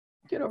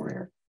 get over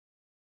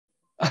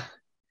here.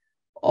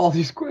 All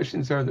these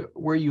questions are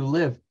where you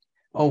live.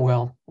 Oh,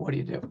 well, what do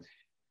you do?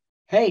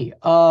 Hey,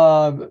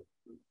 Ravita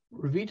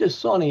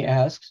Soni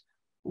asks,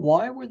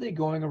 why were they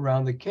going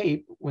around the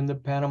Cape when the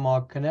Panama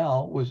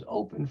Canal was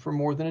open for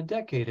more than a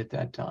decade at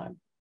that time?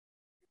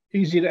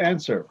 Easy to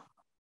answer.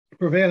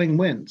 Prevailing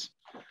winds.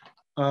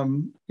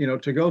 You know,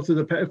 to go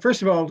through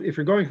first of all, if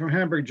you're going from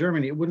Hamburg,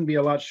 Germany, it wouldn't be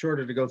a lot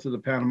shorter to go through the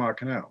Panama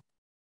Canal.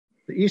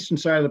 The eastern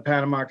side of the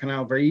Panama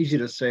Canal, very easy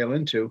to sail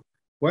into.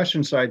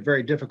 Western side,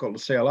 very difficult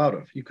to sail out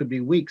of. You could be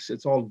weeks.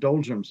 It's all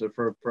doldrums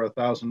for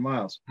 1,000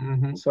 miles.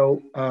 Mm-hmm.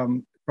 So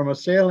from a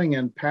sailing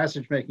and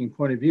passage making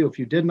point of view, if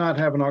you did not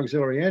have an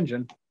auxiliary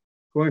engine,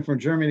 going from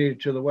Germany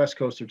to the west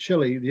coast of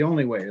Chile, the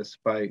only way is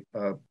by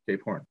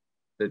Cape Horn.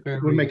 It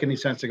wouldn't make any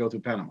sense to go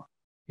through Panama.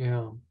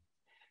 Yeah.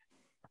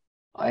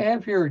 I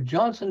have here,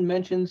 Johnson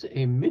mentions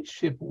a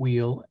midship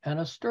wheel and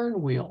a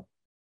stern wheel.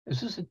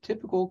 Is this a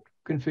typical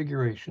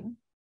configuration?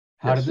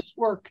 How did this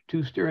work?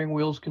 2 steering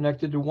wheels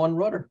connected to 1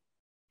 rudder?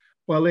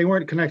 Well, they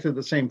weren't connected at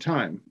the same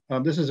time.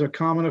 This is a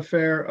common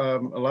affair. A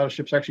lot of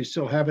ships actually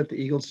still have it. The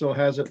Eagle still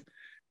has it.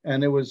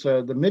 And it was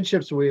the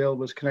midships wheel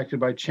was connected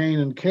by chain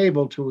and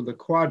cable to the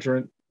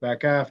quadrant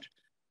back aft.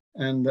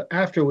 And the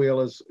after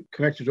wheel is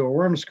connected to a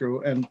worm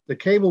screw. And the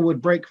cable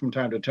would break from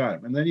time to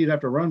time. And then you'd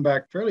have to run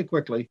back fairly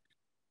quickly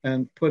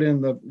and put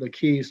in the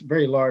keys,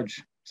 very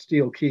large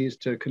steel keys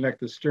to connect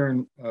the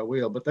stern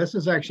wheel. But this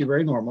is actually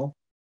very normal.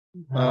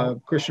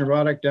 Christian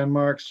Roddick,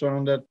 Denmark,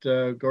 Sondet,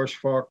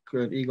 Gorsfalk,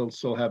 Eagle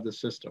still have the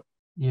system.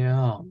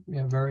 Yeah,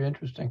 yeah, very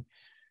interesting.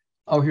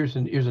 Oh, here's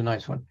a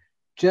nice one.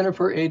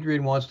 Jennifer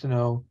Adrian wants to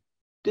know,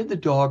 did the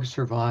dog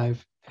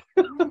survive?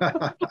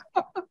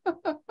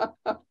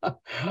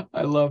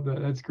 I love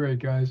that. That's great,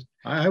 guys.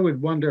 I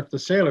would wonder if the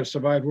sailors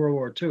survived World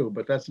War II,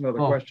 but that's another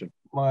Oh, question.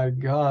 my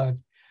God.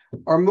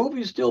 Are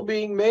movies still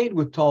being made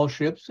with tall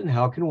ships, and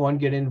how can one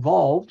get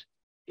involved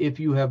if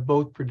you have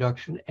both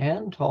production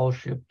and tall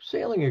ship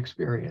sailing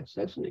experience?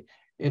 That's an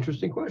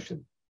interesting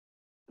question.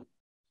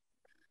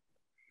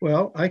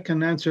 Well, I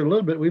can answer a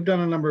little bit. We've done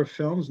a number of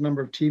films, a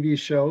number of TV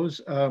shows.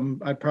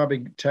 I'd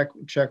probably check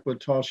with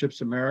Tall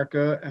Ships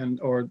America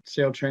or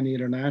Sail Training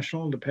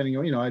International, depending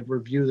on, I'd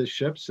review the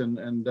ships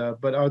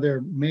but are there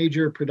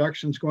major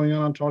productions going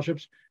on tall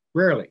ships?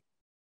 Rarely,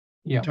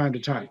 Yeah. from time to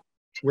time,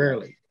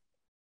 rarely.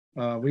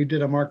 We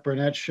did a Mark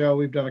Burnett show.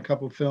 We've done a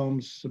couple of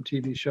films, some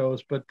TV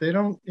shows, but they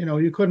don't,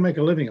 you couldn't make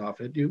a living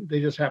off it. They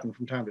just happen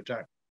from time to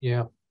time.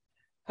 Yeah.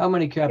 How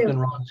many Captain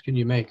Rons can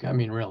you make? I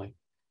mean, really.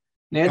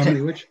 Nancy? How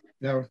many which?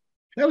 No,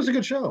 that was a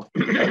good show.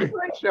 Great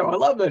show. I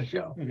love that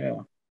show.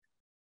 Yeah.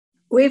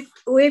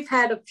 We've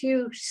had a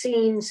few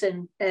scenes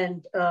and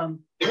a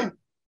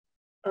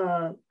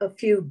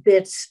few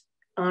bits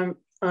on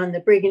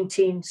the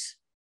brigantines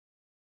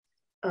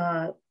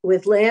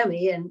with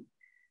LAMI, and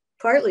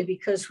partly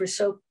because we're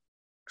so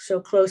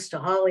close to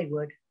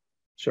Hollywood.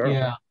 Sure.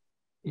 Yeah.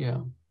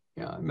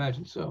 I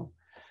imagine so.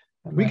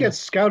 We get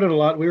scouted a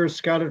lot. We were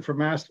scouted for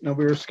master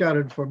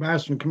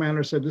and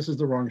commander said this is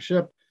the wrong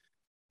ship.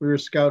 We were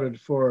scouted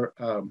for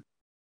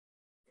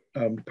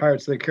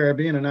Pirates of the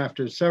Caribbean, and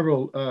after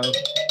several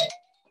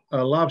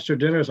lobster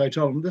dinners, I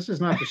told them this is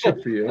not the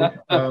ship for you.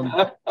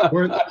 But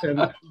for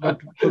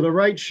the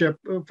right ship,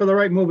 for the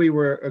right movie,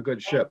 we're a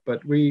good ship.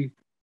 But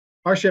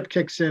our ship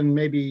kicks in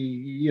maybe,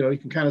 you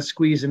can kind of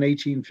squeeze an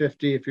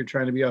 1850 if you're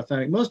trying to be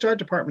authentic. Most art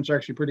departments are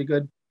actually pretty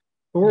good,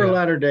 but we're a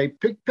latter day.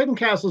 Picton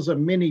Castle's a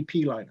mini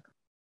P liner.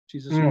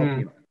 She's a small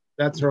P liner.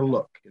 That's her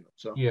look,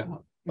 So yeah.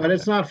 But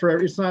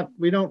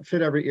we don't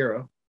fit every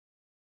era,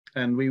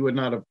 and we would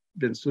not have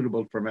been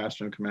suitable for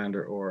Master and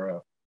Commander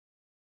or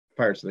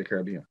Pirates of the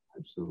Caribbean.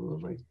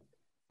 Absolutely.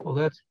 Well,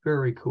 that's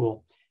very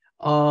cool.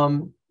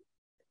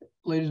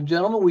 Ladies and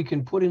gentlemen, we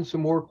can put in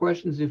some more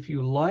questions if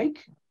you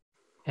like.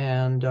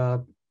 And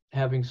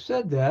having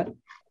said that,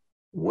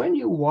 when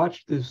you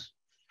watch this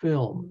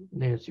film,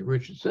 Nancy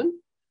Richardson,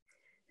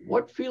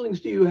 what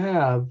feelings do you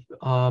have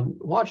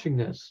watching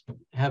this,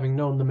 having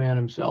known the man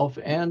himself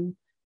and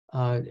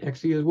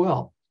Exie as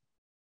well?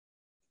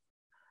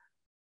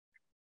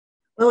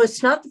 Well,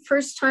 it's not the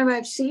first time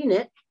I've seen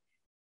it,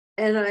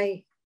 and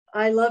I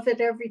love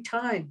it every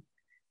time.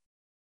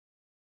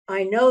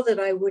 I know that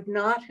I would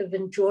not have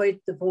enjoyed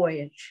the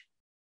voyage.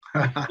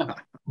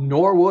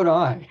 Nor would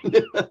I.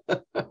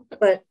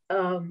 But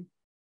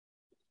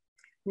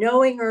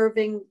knowing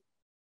Irving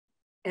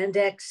and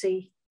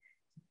Exie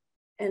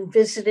and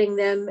visiting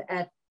them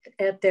at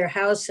their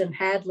house in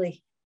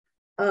Hadley,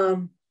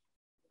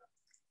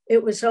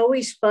 it was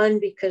always fun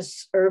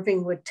because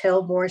Irving would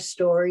tell more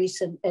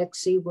stories and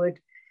Exie would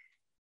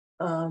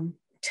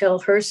tell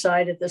her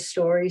side of the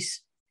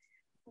stories.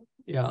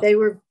 Yeah.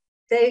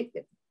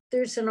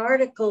 There's an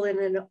article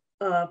in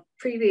a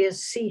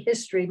previous Sea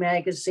History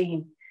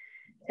magazine,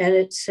 and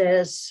it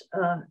says,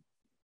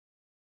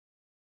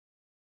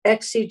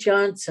 Exie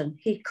Johnson,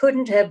 he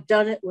couldn't have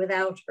done it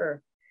without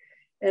her.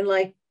 And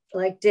like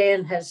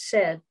Dan has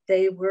said,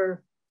 they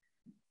were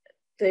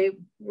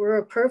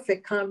a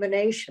perfect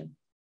combination.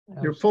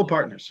 You're full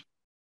partners.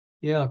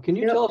 Yeah. Can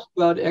you tell us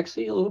about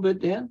Exie a little bit,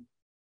 Dan?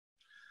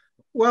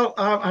 Well,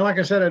 like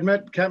I said, I'd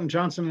met Captain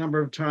Johnson a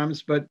number of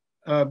times, but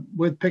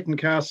with Picton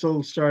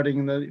Castle starting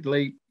in the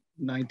late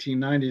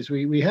 1990s,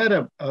 we had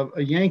a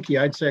Yankee,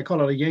 I'd say I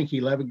call it a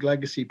Yankee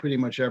legacy pretty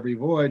much every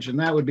voyage, and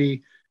that would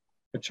be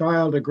a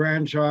child, a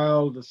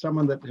grandchild,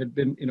 someone that had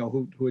been,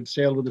 who had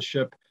sailed with the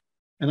ship.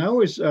 And I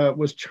always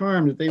was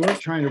charmed that they weren't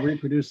trying to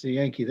reproduce the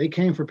Yankee. They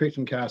came for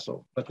Picton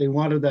Castle, but they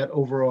wanted that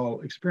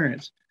overall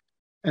experience.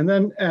 And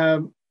then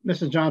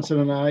Mrs. Johnson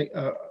and I,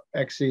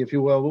 Exie, if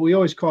you will, but we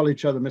always call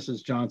each other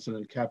Mrs. Johnson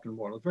and Captain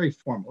Moreland. Very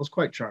formal. It was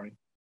quite charming.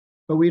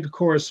 But we'd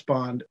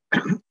correspond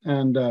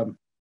and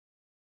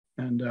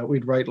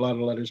we'd write a lot of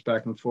letters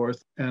back and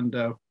forth. And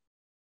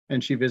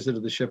she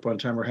visited the ship one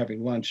time. We're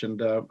having lunch,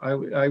 and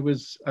I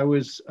was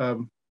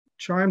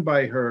charmed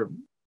by her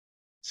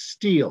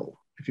steel,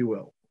 if you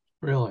will.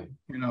 Really?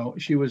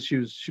 She was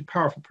a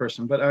powerful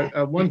person.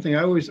 But one thing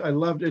I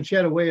loved, and she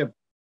had a way of,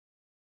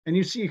 and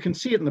you can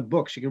see it in the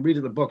books. You can read it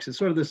in the books. It's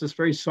sort of this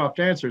very soft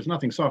answer. There's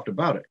nothing soft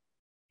about it.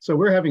 So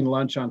we're having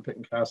lunch on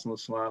Picton Castle in the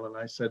salon, and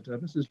I said,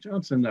 Mrs.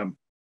 Johnson,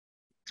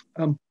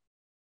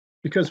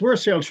 because we're a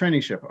sail training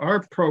ship,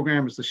 our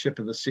program is the ship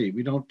in the sea.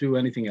 We don't do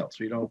anything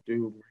else. We don't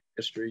do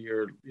history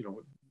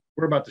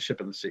we're about the ship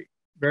in the sea.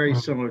 Very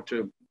similar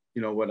to,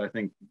 what I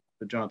think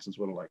the Johnsons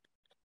would have liked.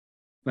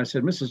 And I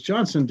said, Mrs.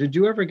 Johnson, did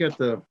you ever get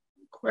the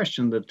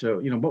question that,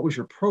 what was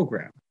your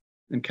program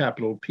in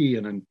capital P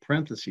and in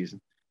parentheses?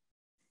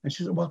 And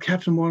she said, well,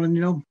 Captain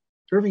Moreland,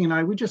 Irving and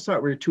I, we just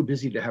thought we were too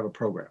busy to have a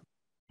program.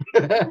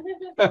 And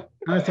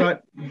I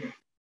thought,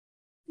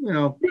 you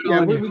know,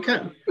 yeah, we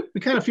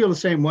kind of feel the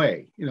same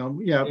way, you know.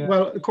 Yeah.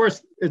 Well, of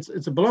course, it's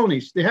a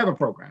baloney. They have a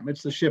program.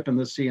 It's the ship and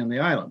the sea and the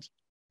islands.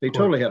 They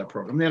totally had a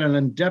program. They had an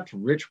in-depth,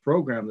 rich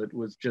program that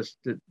was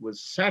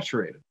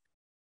saturated.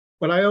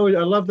 But I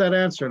love that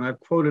answer, and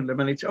I've quoted them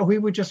many times. Oh,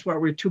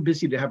 we're too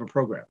busy to have a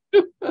program.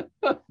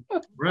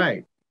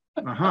 Right.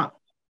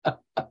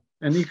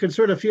 And you can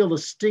sort of feel the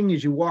sting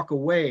as you walk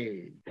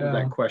away with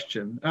that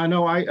question.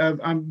 No,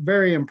 I'm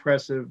very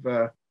impressive.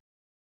 But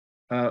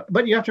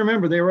you have to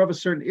remember, they were of a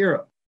certain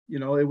era. You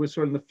know, it was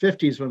sort of the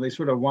 50s when they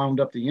sort of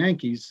wound up the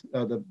Yankees,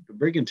 the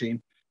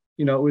brigantine.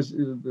 You know,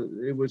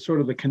 it was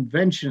sort of the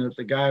convention that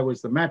the guy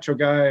was the macho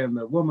guy and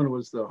the woman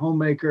was the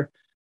homemaker.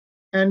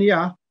 And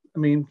yeah, I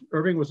mean,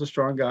 Irving was a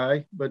strong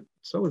guy, but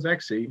so was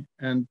Exie.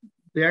 And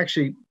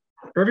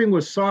Irving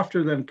was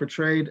softer than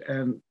portrayed,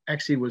 and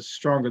Exie was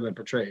stronger than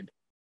portrayed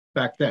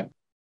back then,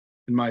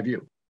 in my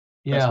view.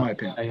 That's my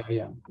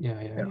opinion.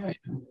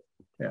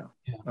 Yeah.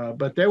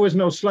 But there was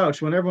no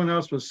slouch. When everyone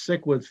else was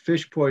sick with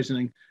fish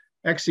poisoning,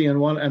 Exie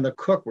and the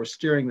cook were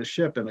steering the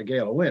ship in a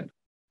gale of wind.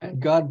 And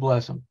God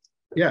bless them.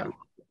 Yeah,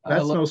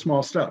 that's no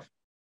small stuff.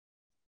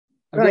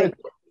 Right.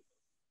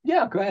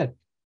 Yeah, go ahead.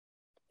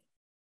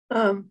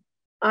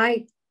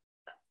 I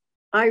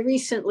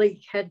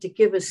recently had to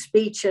give a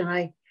speech, and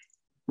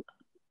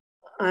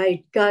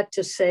I got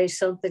to say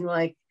something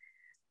like,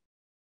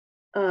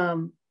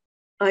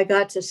 I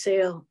got to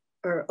sail,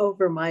 or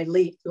over my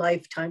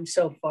lifetime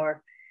so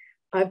far,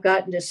 I've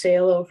gotten to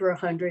sail over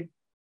 100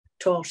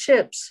 tall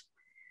ships.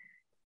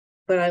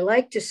 But I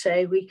like to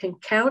say we can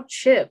count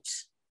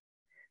ships,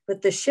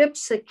 but the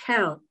ships that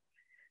count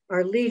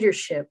are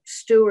leadership,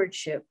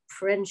 stewardship,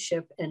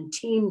 friendship, and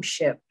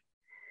teamship.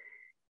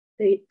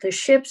 The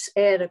ships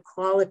add a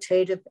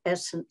qualitative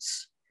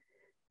essence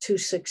to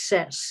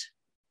success,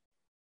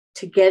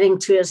 to getting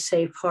to a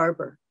safe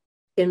harbor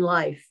in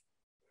life.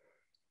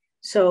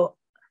 So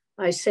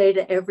I say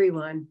to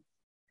everyone,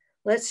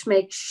 let's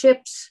make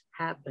ships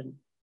happen.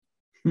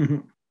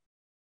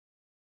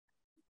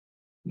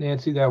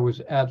 Nancy, that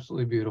was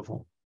absolutely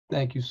beautiful.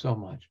 Thank you so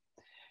much.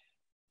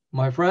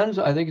 My friends,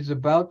 I think it's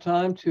about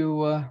time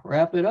to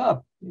wrap it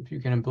up. If you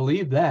can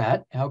believe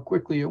that, how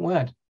quickly it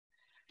went.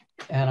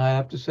 And I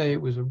have to say,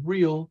 it was a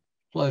real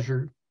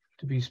pleasure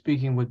to be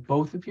speaking with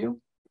both of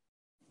you.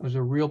 It was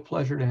a real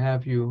pleasure to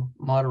have you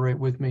moderate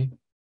with me.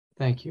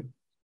 Thank you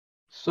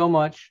so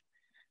much.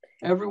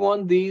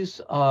 Everyone,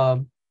 this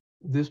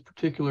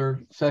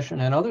particular session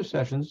and other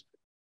sessions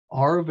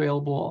are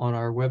available on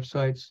our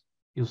websites.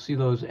 You'll see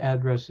those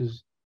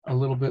addresses a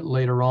little bit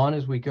later on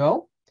as we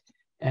go.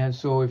 And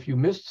so if you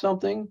missed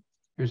something,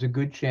 there's a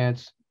good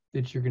chance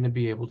that you're going to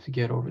be able to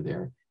get over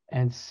there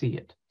and see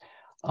it.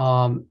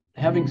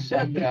 Having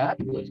said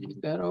that, let's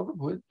get that over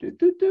with.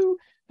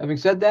 Having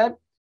said that,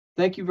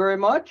 thank you very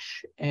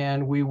much.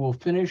 And we will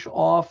finish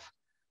off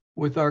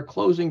with our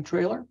closing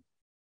trailer.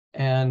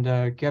 And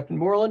Captain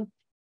Moreland,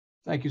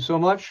 thank you so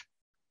much.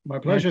 My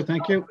pleasure. And,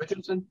 thank you.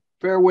 Richardson,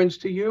 fair winds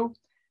to you.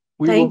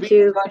 We will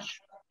be in touch.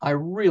 I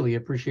really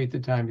appreciate the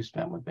time you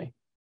spent with me.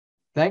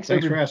 Thanks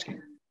for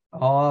asking.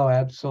 Oh,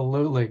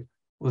 absolutely.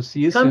 We'll see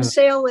you soon. Come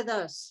sail with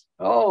us.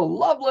 Oh,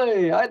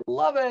 lovely. I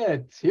love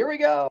it. Here we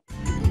go.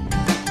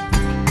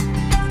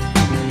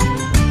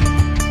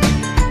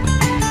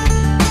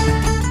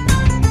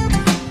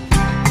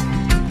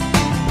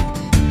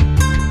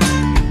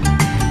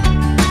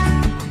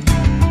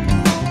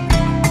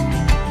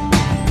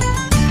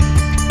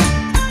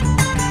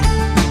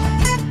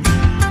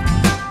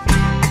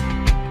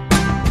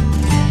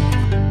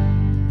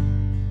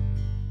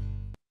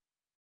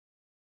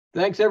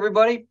 Thanks,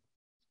 everybody.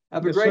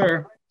 Have a great day.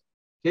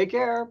 Take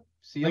care.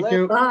 See you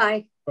later.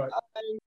 Bye. Bye.